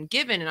that he's been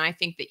given. And I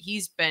think that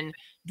he's been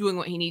doing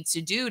what he needs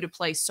to do to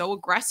play so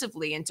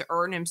aggressively and to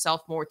earn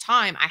himself more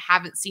time. I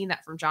haven't seen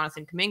that from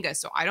Jonathan Kuminga.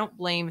 So I don't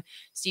blame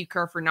Steve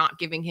Kerr for not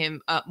giving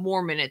him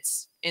more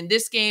minutes in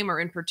this game, or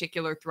in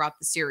particular throughout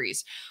the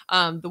series.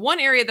 The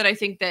one area that I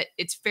think that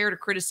it's fair to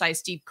criticize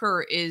Steve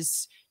Kerr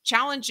is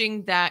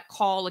challenging that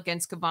call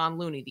against Kevon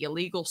Looney, the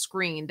illegal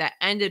screen that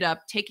ended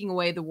up taking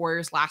away the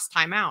Warriors' last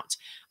timeout.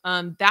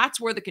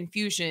 That's where the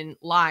confusion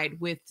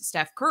lied with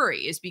Steph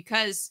Curry, is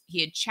because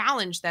he had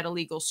challenged that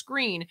illegal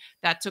screen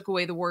that took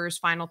away the Warriors'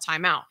 final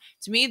timeout.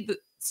 To me,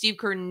 Steve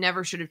Kerr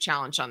never should have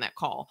challenged on that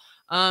call.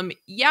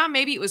 Yeah,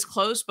 maybe it was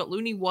close, but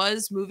Looney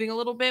was moving a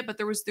little bit, but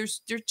there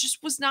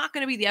just was not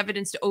going to be the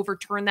evidence to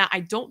overturn that.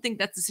 I don't think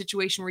that's a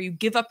situation where you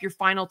give up your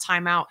final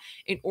timeout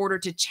in order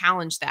to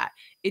challenge that.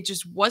 It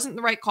just wasn't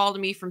the right call to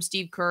me from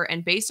Steve Kerr.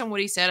 And based on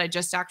what he said, I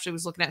just actually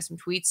was looking at some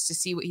tweets to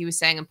see what he was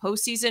saying in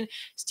postseason.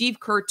 Steve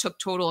Kerr took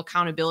total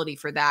accountability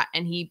for that,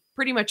 and he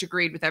pretty much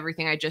agreed with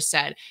everything I just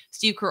said.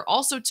 Steve Kerr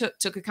also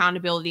took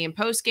accountability in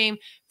postgame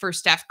for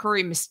Steph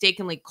Curry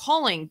mistakenly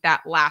calling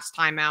that last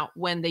timeout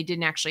when they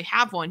didn't actually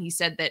have one. He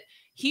said that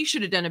he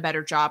should have done a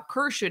better job.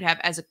 Kerr should have,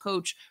 as a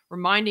coach,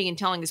 reminding and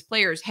telling his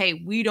players, hey,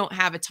 we don't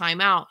have a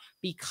timeout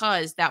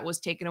because that was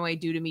taken away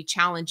due to me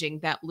challenging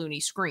that Looney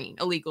screen,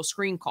 illegal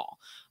screen call.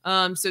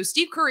 So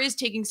Steve Kerr is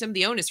taking some of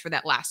the onus for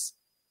that last,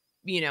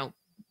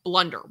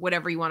 blunder,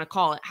 whatever you want to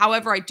call it.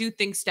 However, I do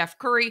think Steph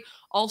Curry,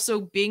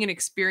 also being an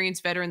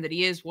experienced veteran that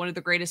he is, one of the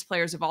greatest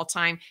players of all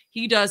time,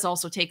 he does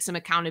also take some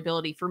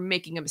accountability for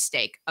making a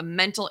mistake, a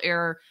mental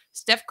error.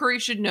 Steph Curry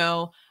should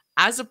know,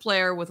 as a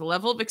player with a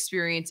level of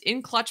experience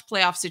in clutch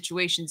playoff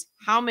situations,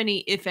 how many,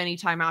 if any,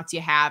 timeouts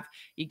you have.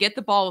 You get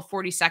the ball with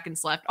 40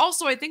 seconds left.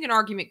 Also, I think an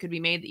argument could be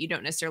made that you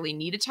don't necessarily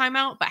need a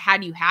timeout, but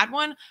had you had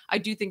one, I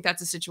do think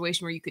that's a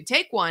situation where you could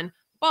take one,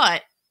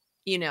 but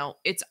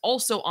it's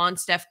also on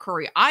Steph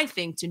Curry, I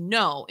think, to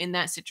know in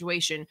that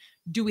situation,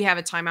 do we have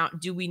a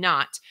timeout? Do we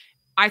not?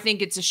 I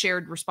think it's a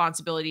shared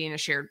responsibility and a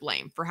shared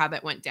blame for how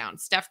that went down.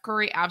 Steph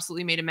Curry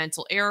absolutely made a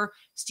mental error.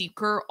 Steve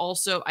Kerr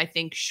also, I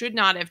think, should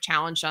not have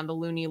challenged on the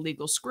Looney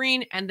illegal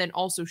screen, and then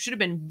also should have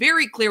been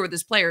very clear with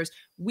his players,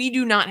 we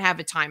do not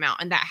have a timeout,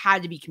 and that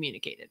had to be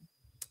communicated.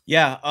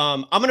 Yeah,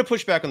 I'm going to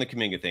push back on the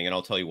Kuminga thing, and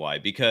I'll tell you why.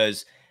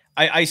 Because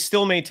I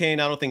still maintain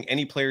I don't think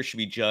any player should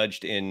be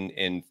judged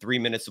in 3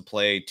 minutes of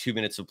play, 2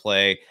 minutes of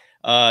play.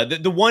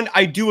 The one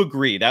I do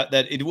agree that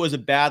it was a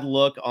bad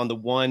look on the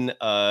one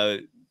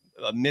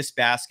missed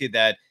basket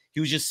that he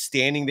was just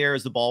standing there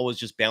as the ball was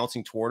just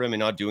bouncing toward him and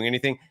not doing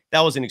anything.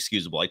 That was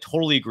inexcusable. I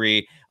totally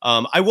agree.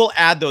 I will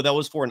add, though, that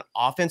was for an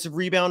offensive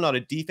rebound, not a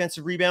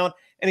defensive rebound.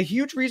 And a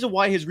huge reason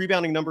why his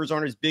rebounding numbers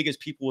aren't as big as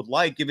people would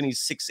like, given he's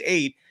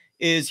 6'8",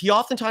 is he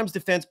oftentimes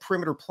defends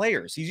perimeter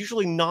players. He's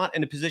usually not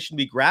in a position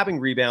to be grabbing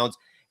rebounds.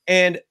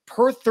 And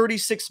per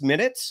 36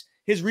 minutes,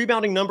 his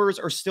rebounding numbers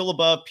are still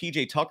above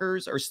PJ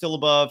Tucker's, are still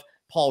above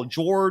Paul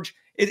George.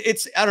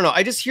 It's I don't know.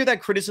 I just hear that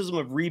criticism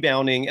of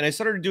rebounding, and I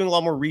started doing a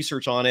lot more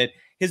research on it.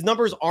 His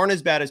numbers aren't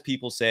as bad as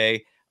people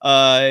say.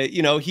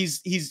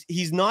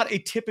 He's not a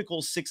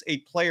typical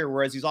 6'8" player,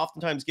 whereas he's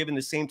oftentimes given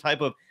the same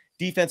type of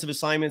defensive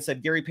assignments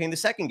that Gary Payne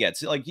II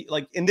gets.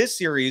 Like in this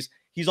series,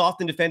 he's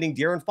often defending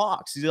De'Aaron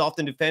Fox. He's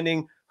often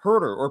defending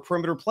Herter or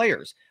perimeter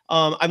players.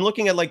 I'm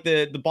looking at like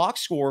the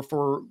box score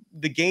for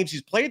the games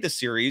he's played this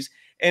series,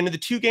 and in the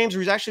 2 games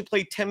where he's actually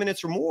played 10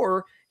 minutes or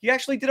more, he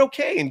actually did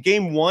okay. In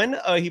game 1,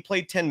 he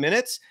played 10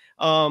 minutes,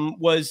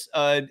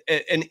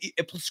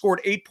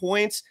 scored 8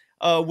 points,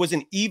 was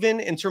an even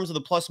in terms of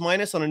the plus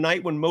minus on a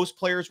night when most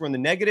players were in the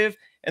negative.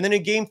 And then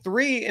in game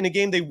 3, in a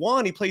game they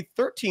won, he played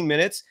 13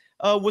 minutes,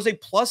 was a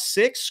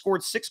 +6,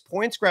 scored 6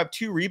 points, grabbed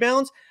 2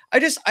 rebounds. I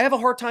have a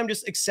hard time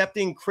just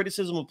accepting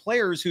criticism of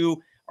players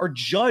who are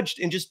judged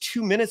in just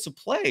 2 minutes of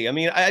play. I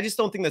mean, I just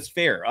don't think that's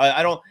fair.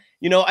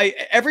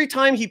 Every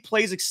time he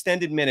plays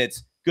extended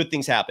minutes, good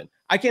things happen.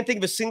 I can't think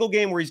of a single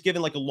game where he's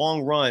given like a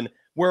long run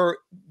where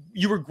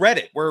you regret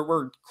it,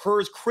 where Kerr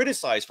is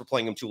criticized for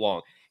playing him too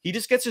long. He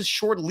just gets his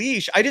short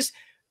leash.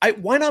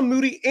 why not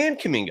Moody and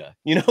Kuminga?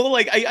 You know,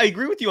 like I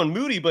agree with you on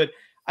Moody, but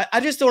I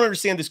just don't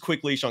understand this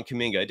quick leash on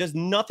Kuminga. It does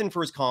nothing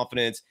for his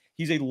confidence.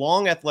 He's a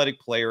long athletic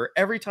player.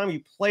 Every time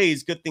he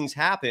plays, good things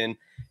happen.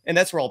 And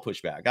that's where I'll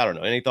push back. I don't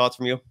know. Any thoughts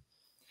from you?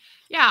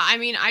 Yeah, I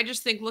mean, I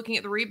just think looking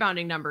at the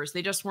rebounding numbers,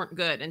 they just weren't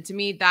good. And to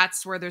me,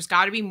 that's where there's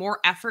got to be more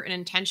effort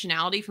and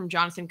intentionality from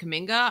Jonathan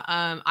Kuminga.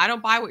 I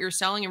don't buy what you're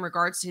selling in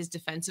regards to his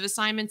defensive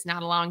assignments,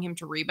 not allowing him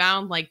to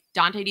rebound. Like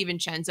Dante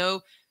DiVincenzo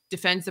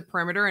defends the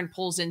perimeter and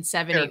pulls in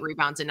 7-8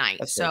 rebounds a night.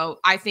 That's so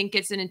I think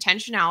it's an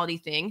intentionality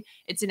thing.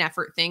 It's an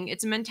effort thing.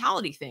 It's a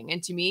mentality thing.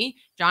 And to me,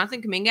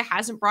 Jonathan Kuminga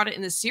hasn't brought it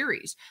in the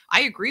series.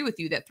 I agree with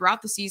you that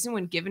throughout the season,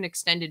 when given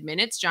extended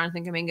minutes,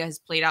 Jonathan Kuminga has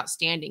played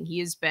outstanding. He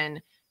has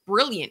been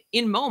brilliant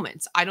in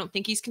moments. I don't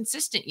think he's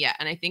consistent yet.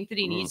 And I think that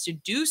he needs to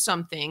do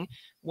something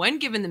when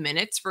given the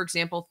minutes. For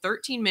example,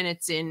 13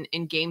 minutes in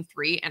game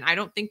 3. And I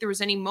don't think there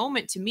was any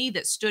moment to me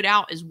that stood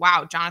out as,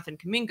 wow, Jonathan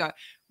Kuminga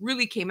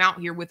really came out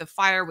here with a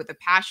fire, with a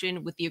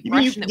passion, with the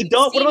aggression that we've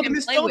seen what about him the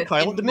missed play dunk, with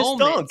Kyle? in The missed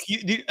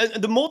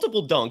dunk, the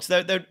multiple dunks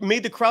that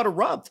made the crowd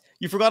erupt.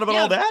 You forgot about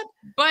all that?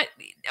 But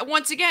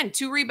once again,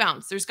 2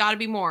 rebounds. There's got to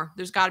be more.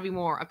 There's got to be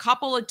more. A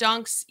couple of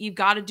dunks. You've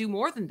got to do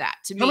more than that.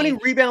 To me, how many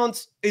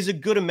rebounds is a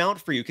good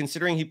amount for you,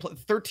 considering he played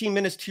 13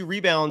 minutes, 2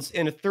 rebounds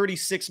in a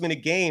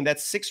 36-minute game?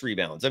 That's 6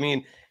 rebounds. I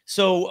mean,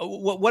 so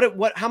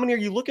what? How many are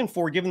you looking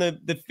for, given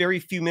the very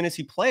few minutes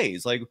he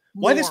plays? Like,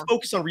 why this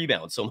focus on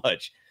rebounds so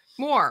much?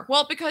 More.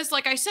 Well, because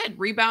like I said,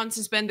 rebounds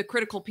has been the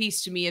critical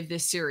piece to me of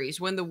this series.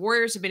 When the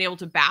Warriors have been able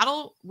to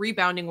battle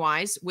rebounding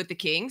wise with the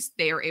Kings,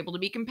 they are able to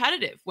be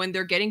competitive. When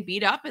they're getting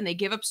beat up and they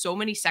give up so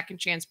many second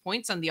chance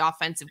points on the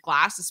offensive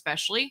glass,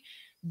 especially,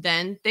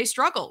 then they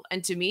struggle.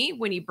 And to me,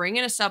 when you bring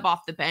in a sub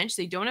off the bench,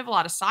 they don't have a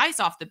lot of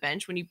size off the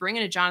bench. When you bring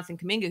in a Jonathan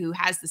Kuminga who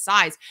has the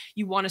size,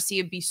 you want to see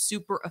him be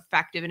super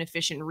effective and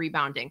efficient in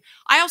rebounding.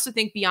 I also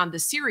think beyond the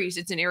series,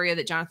 it's an area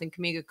that Jonathan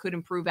Kuminga could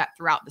improve at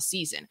throughout the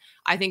season.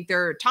 I think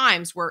there are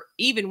times where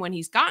even when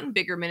he's gotten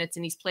bigger minutes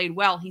and he's played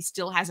well, he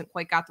still hasn't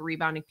quite got the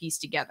rebounding piece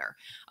together.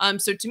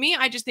 So to me,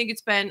 I just think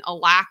it's been a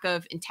lack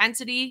of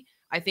intensity.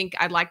 I think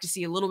I'd like to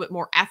see a little bit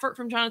more effort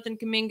from Jonathan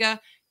Kuminga,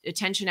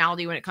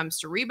 intentionality when it comes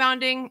to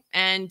rebounding.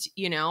 And,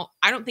 you know,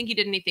 I don't think he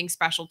did anything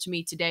special to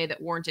me today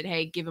that warranted,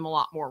 hey, give him a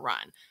lot more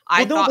run.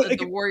 I thought that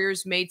the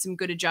Warriors made some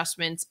good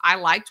adjustments. I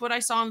liked what I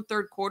saw in the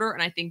third quarter.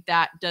 And I think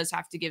that does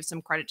have to give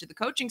some credit to the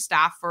coaching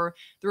staff for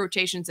the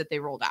rotations that they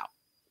rolled out.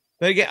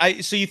 But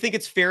again, so you think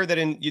it's fair that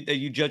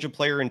you judge a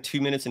player in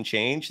 2 minutes and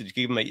change, to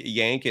give him a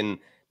yank and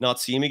not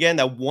see him again?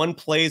 That one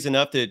play is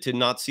enough to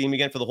not see him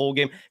again for the whole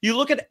game? You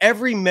look at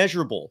every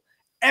measurable,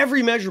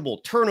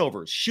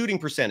 turnovers, shooting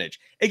percentage.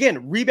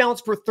 Again,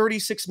 rebounds per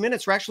 36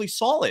 minutes are actually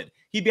solid.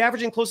 He'd be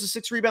averaging close to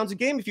 6 rebounds a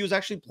game if he was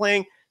actually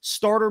playing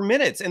starter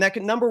minutes. And that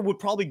number would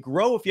probably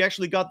grow if he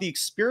actually got the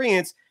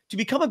experience to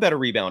become a better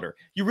rebounder.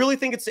 You really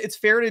think it's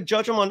fair to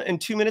judge him in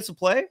 2 minutes of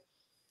play?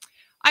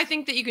 I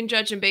think that you can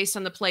judge him based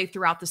on the play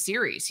throughout the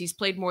series. He's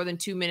played more than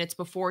 2 minutes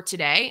before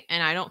today,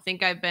 and I don't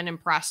think I've been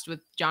impressed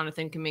with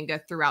Jonathan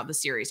Kuminga throughout the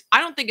series.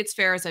 I don't think it's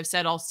fair, as I've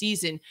said all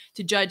season,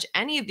 to judge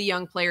any of the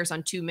young players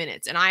on 2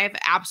 minutes, and I have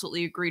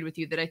absolutely agreed with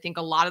you that I think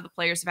a lot of the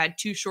players have had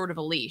too short of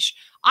a leash.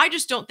 I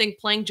just don't think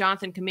playing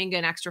Jonathan Kuminga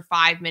an extra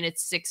 5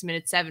 minutes, 6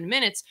 minutes, 7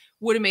 minutes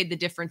would have made the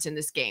difference in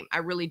this game. I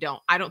really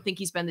don't. I don't think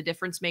he's been the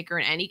difference maker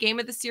in any game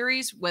of the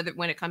series,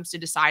 when it comes to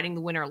deciding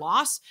the win or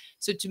loss.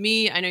 So to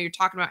me, I know you're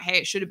talking about, hey,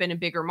 it should have been a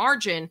bigger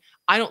margin.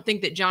 I don't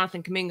think that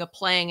Jonathan Kuminga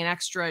playing an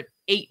extra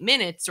 8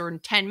 minutes or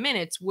 10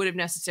 minutes would have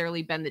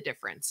necessarily been the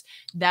difference.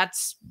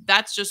 That's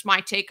just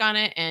my take on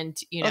it. And,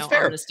 you know, I'm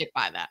going to stick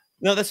by that.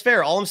 No, that's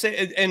fair. All I'm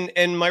saying,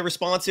 and my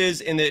response is,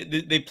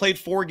 they played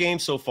 4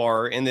 games so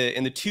far. In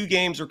the 2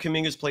 games where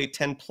Kuminga's played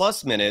 10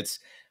 plus minutes,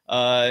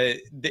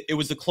 it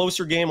was the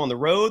closer game on the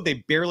road.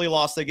 They barely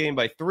lost that game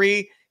by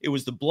 3. It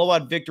was the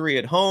blowout victory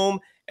at home.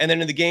 And then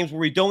in the games where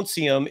we don't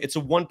see him, it's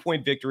a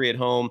 1-point victory at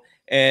home,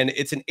 and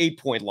it's an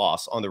 8-point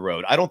loss on the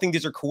road. I don't think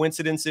these are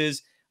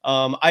coincidences.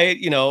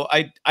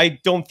 I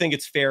don't think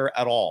it's fair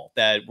at all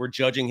that we're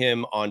judging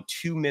him on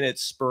 2-minute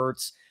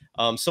spurts.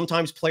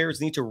 Sometimes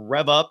players need to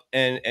rev up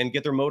and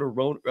get their motor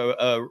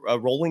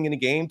rolling in a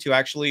game to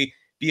actually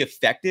be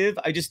effective.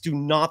 I just do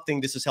not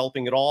think this is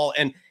helping at all.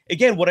 And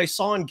again, what I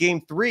saw in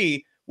game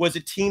 3 was a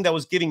team that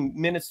was giving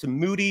minutes to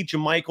Moody,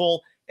 JaMychal,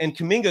 and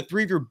Kuminga,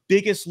 3 of your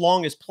biggest,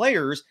 longest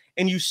players.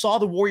 And you saw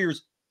the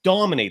Warriors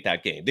dominate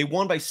that game. They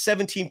won by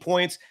 17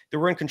 points. They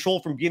were in control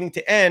from beginning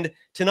to end.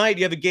 Tonight,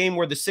 you have a game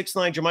where the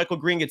 6'9" JaMychal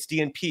Green gets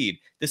DNP'd.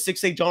 The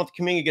 6'8" Jonathan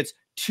Kuminga gets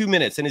 2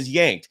 minutes and is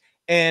yanked.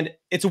 And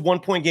it's a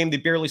 1-point game. They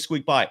barely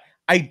squeak by.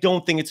 I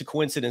don't think it's a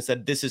coincidence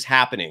that this is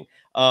happening.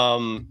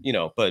 You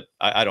know, but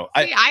I don't.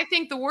 I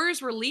think the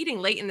Warriors were leading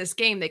late in this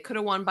game. They could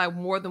have won by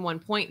more than 1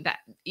 point, that,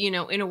 you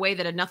know, in a way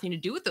that had nothing to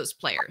do with those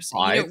players.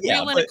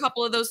 Reel in a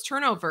couple of those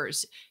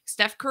turnovers.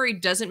 Steph Curry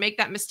doesn't make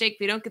that mistake.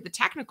 They don't get the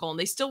technical, and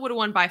they still would have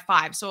won by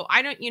 5. So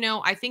I don't, you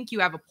know, I think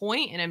you have a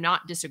point, and I'm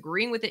not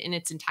disagreeing with it in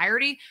its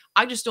entirety.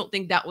 I just don't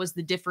think that was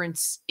the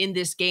difference in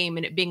this game,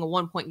 and it being a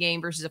 1-point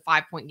game versus a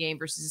 5-point game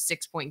versus a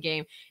 6-point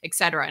game,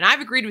 etc. And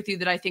I've agreed with you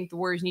that I think the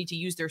Warriors need to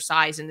use their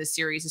size in this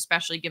series,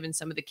 especially given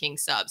some of the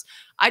Kings subs.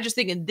 I just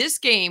think in this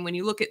game, when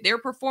you look at their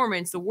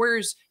performance, the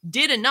Warriors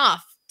did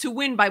enough to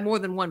win by more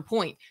than 1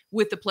 point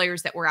with the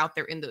players that were out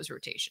there in those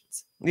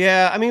rotations.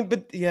 Yeah, I mean,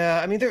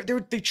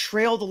 they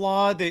trailed a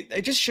lot.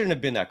 It just shouldn't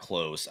have been that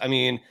close. I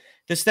mean,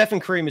 the Stephen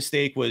Curry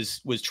mistake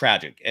was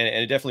tragic, and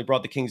it definitely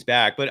brought the Kings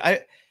back. But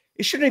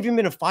it shouldn't have even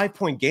been a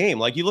 5-point game.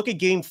 Like, you look at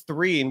Game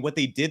 3 and what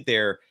they did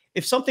there.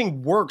 If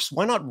something works,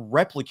 why not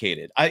replicate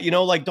it?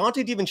 Like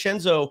Dante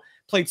DiVincenzo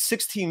played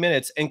 16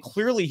 minutes, and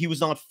clearly he was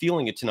not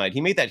feeling it tonight.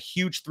 He made that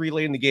huge 3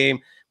 late in the game,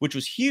 which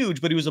was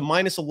huge, but he was a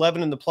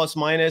 -11 in the plus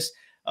minus.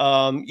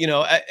 And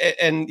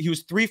he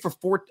was 3 for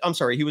 4. I'm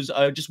sorry, he was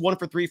just 1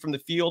 for 3 from the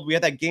field. We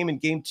had that game in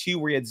Game 2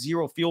 where he had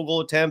 0 field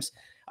goal attempts.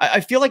 I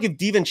feel like if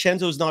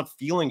DiVincenzo is not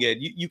feeling it,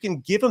 you can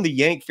give him the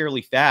yank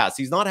fairly fast.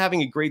 He's not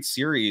having a great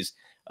series.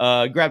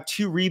 Grabbed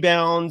 2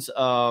 rebounds.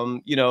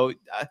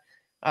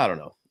 I don't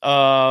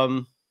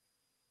know.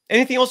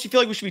 Anything else you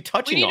feel like we should be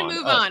touching on? We need to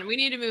move on. We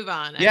need to move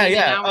on. Yeah.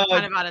 Now we're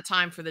kind of out of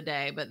time for the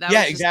day, but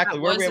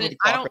exactly.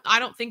 I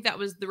don't think that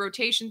was the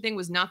rotation thing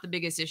was not the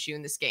biggest issue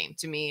in this game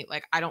to me.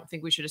 Like, I don't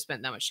think we should have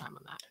spent that much time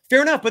on that.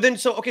 Fair enough. But then,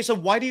 so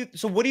what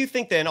do you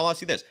think then? I'll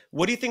ask you this.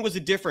 What do you think was the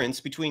difference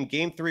between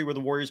Game 3 where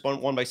the Warriors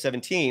won by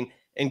 17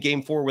 and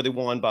Game 4 where they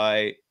won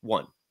by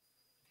 1?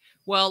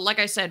 Well, like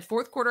I said,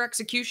 fourth quarter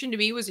execution to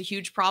me was a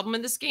huge problem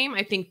in this game.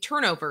 I think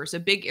turnovers, a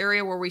big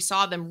area where we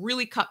saw them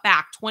really cut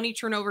back. 20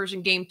 turnovers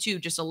in Game 2,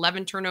 just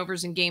 11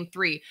 turnovers in Game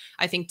 3.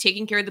 I think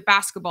taking care of the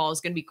basketball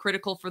is going to be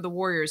critical for the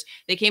Warriors.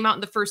 They came out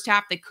in the first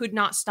half. They could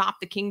not stop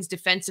the Kings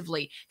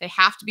defensively. They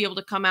have to be able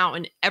to come out,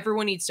 and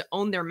everyone needs to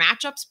own their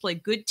matchups, play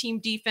good team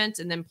defense,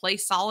 and then play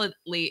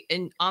solidly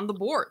on the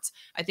boards.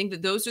 I think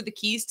that those are the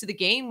keys to the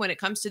game when it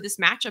comes to this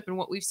matchup and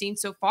what we've seen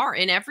so far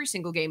in every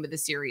single game of the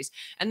series.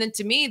 And then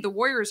to me, the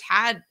Warriors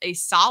had a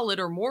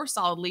solid or more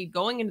solid lead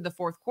going into the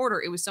fourth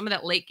quarter. It was some of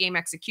that late game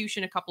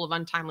execution, a couple of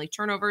untimely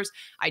turnovers.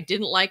 I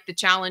didn't like the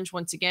challenge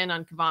once again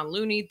on Kevon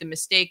Looney, the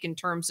mistake in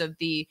terms of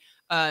the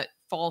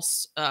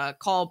false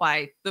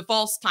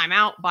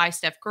timeout by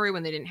Steph Curry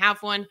when they didn't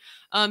have one.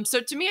 So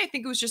to me, I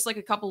think it was just like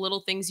a couple little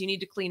things you need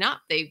to clean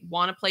up. They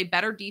want to play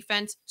better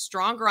defense,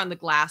 stronger on the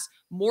glass,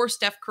 more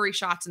Steph Curry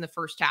shots in the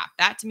first half.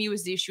 That to me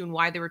was the issue and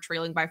why they were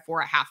trailing by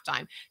 4 at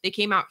halftime. They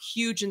came out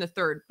huge in the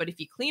third, but if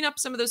you clean up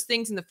some of those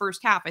things in the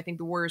first half, I think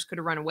the Warriors could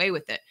have run away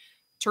with it.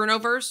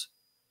 Turnovers,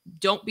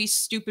 don't be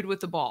stupid with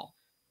the ball.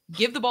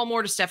 Give the ball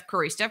more to Steph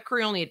Curry. Steph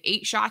Curry only had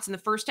 8 shots in the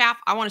first half.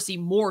 I want to see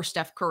more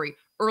Steph Curry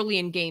early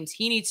in games.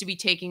 He needs to be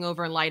taking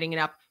over and lighting it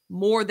up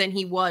more than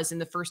he was in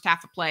the first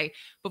half of play.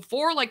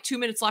 Before like 2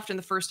 minutes left in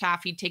the first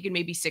half, he'd taken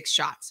maybe 6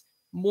 shots.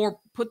 More,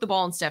 put the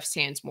ball in Steph's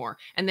hands more,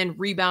 and then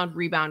rebound.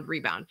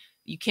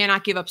 You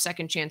cannot give up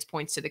second chance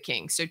points to the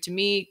Kings. So to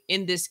me,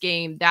 in this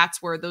game,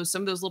 that's where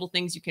some of those little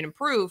things you can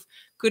improve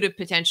could have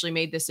potentially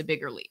made this a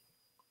bigger lead.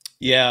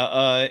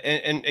 Yeah,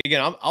 and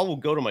again, I will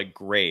go to my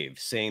grave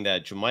saying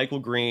that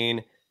JaMychal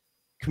Green,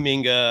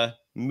 Kuminga,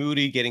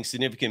 Moody getting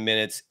significant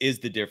minutes is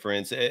the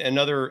difference.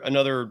 Another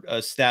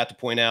stat to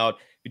point out,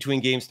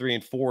 between games 3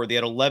 and 4, they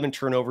had 11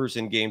 turnovers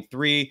in Game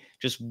 3,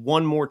 just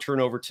 1 more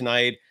turnover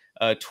tonight,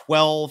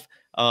 12.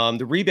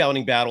 The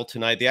rebounding battle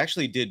tonight, they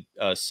actually did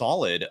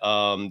solid.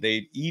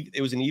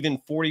 It was an even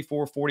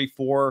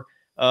 44-44.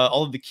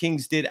 All of the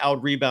Kings did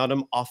out-rebound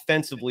them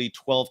offensively,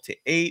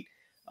 12-8.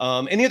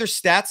 Any other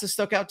stats that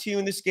stuck out to you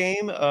in this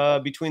game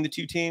between the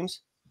two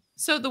teams?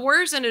 So the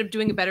Warriors ended up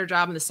doing a better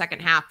job in the second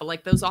half, but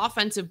like those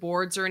offensive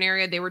boards are an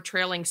area they were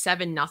trailing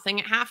 7-0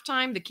 at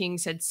halftime. The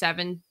Kings had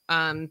 7.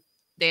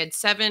 They had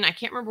 7. I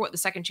can't remember what the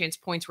second chance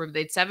points were, but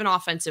they had 7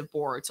 offensive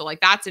boards. So like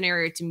that's an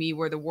area to me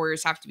where the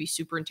Warriors have to be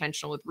super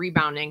intentional with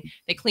rebounding.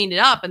 They cleaned it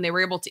up and they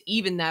were able to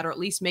even that or at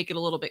least make it a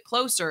little bit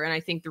closer. And I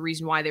think the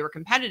reason why they were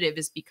competitive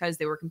is because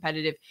they were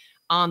competitive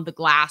on the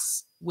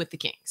glass with the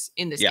Kings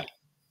in this game.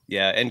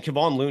 Yeah, and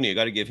Kevon Looney, I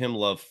got to give him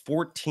love.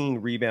 14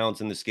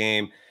 rebounds in this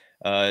game,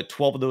 12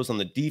 of those on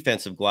the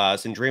defensive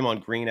glass, and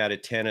Draymond Green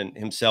added 10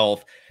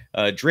 himself.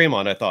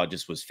 Draymond, I thought,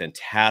 just was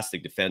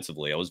fantastic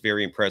defensively. I was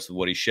very impressed with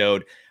what he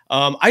showed.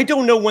 I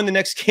don't know when the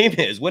next game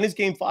is. When is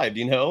Game 5? Do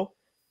you know?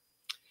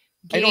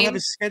 I don't have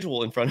his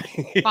schedule in front of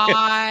me.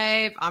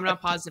 5. I'm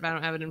not positive. I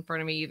don't have it in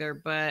front of me either,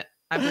 but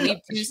I believe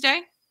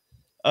Tuesday.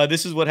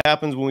 This is what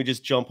happens when we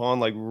just jump on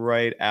like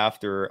right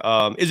after.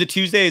 Is it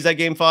Tuesday? Is that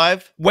Game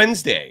 5?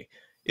 Wednesday.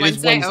 It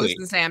is Wednesday. I was going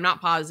to say, I'm not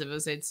positive. I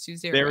was say it's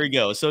Tuesday. There we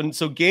go.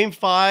 So Game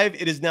 5,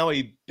 it is now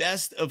a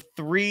best of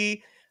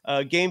 3.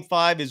 Game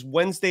 5 is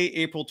Wednesday,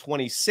 April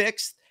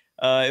 26th.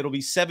 It'll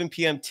be 7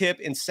 p.m. tip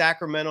in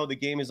Sacramento. The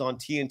game is on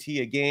TNT,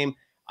 a game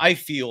I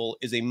feel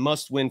is a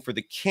must win for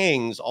the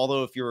Kings.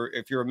 Although if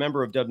you're a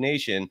member of Dub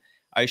Nation,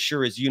 I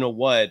sure as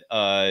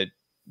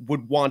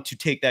would want to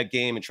take that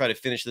game and try to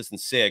finish this in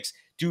 6.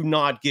 Do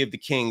not give the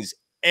Kings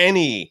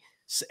any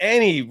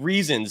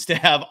reasons to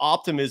have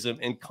optimism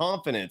and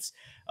confidence.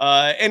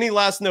 Any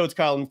last notes,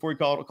 Kylen, before we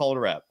call it a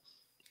wrap?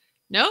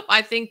 Nope.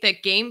 I think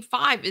that game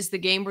 5 is the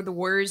game where the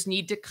Warriors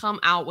need to come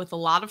out with a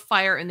lot of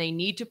fire and they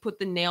need to put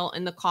the nail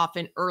in the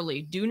coffin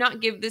early. Do not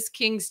give this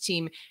Kings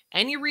team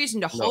any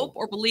reason to hope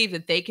or believe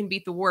that they can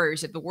beat the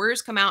Warriors. If the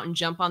Warriors come out and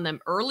jump on them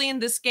early in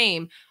this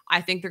game,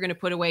 I think they're going to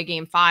put away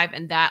game 5,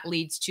 and that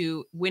leads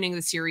to winning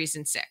the series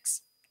in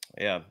 6.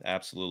 Yeah,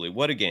 absolutely.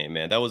 What a game,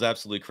 man. That was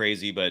absolutely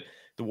crazy, but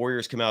the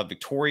Warriors come out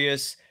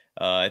victorious.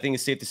 I think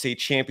it's safe to say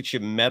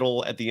championship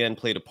medal at the end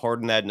played a part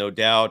in that, no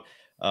doubt.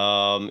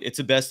 It's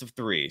a best of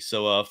 3.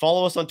 So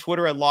follow us on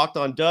Twitter at Locked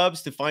On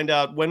Dubs to find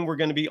out when we're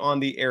going to be on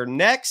the air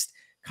next.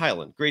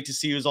 Kylen, great to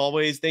see you as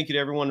always. Thank you to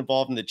everyone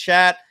involved in the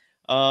chat.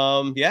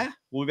 Yeah,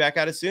 we'll be back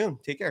at it soon.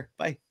 Take care.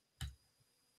 Bye.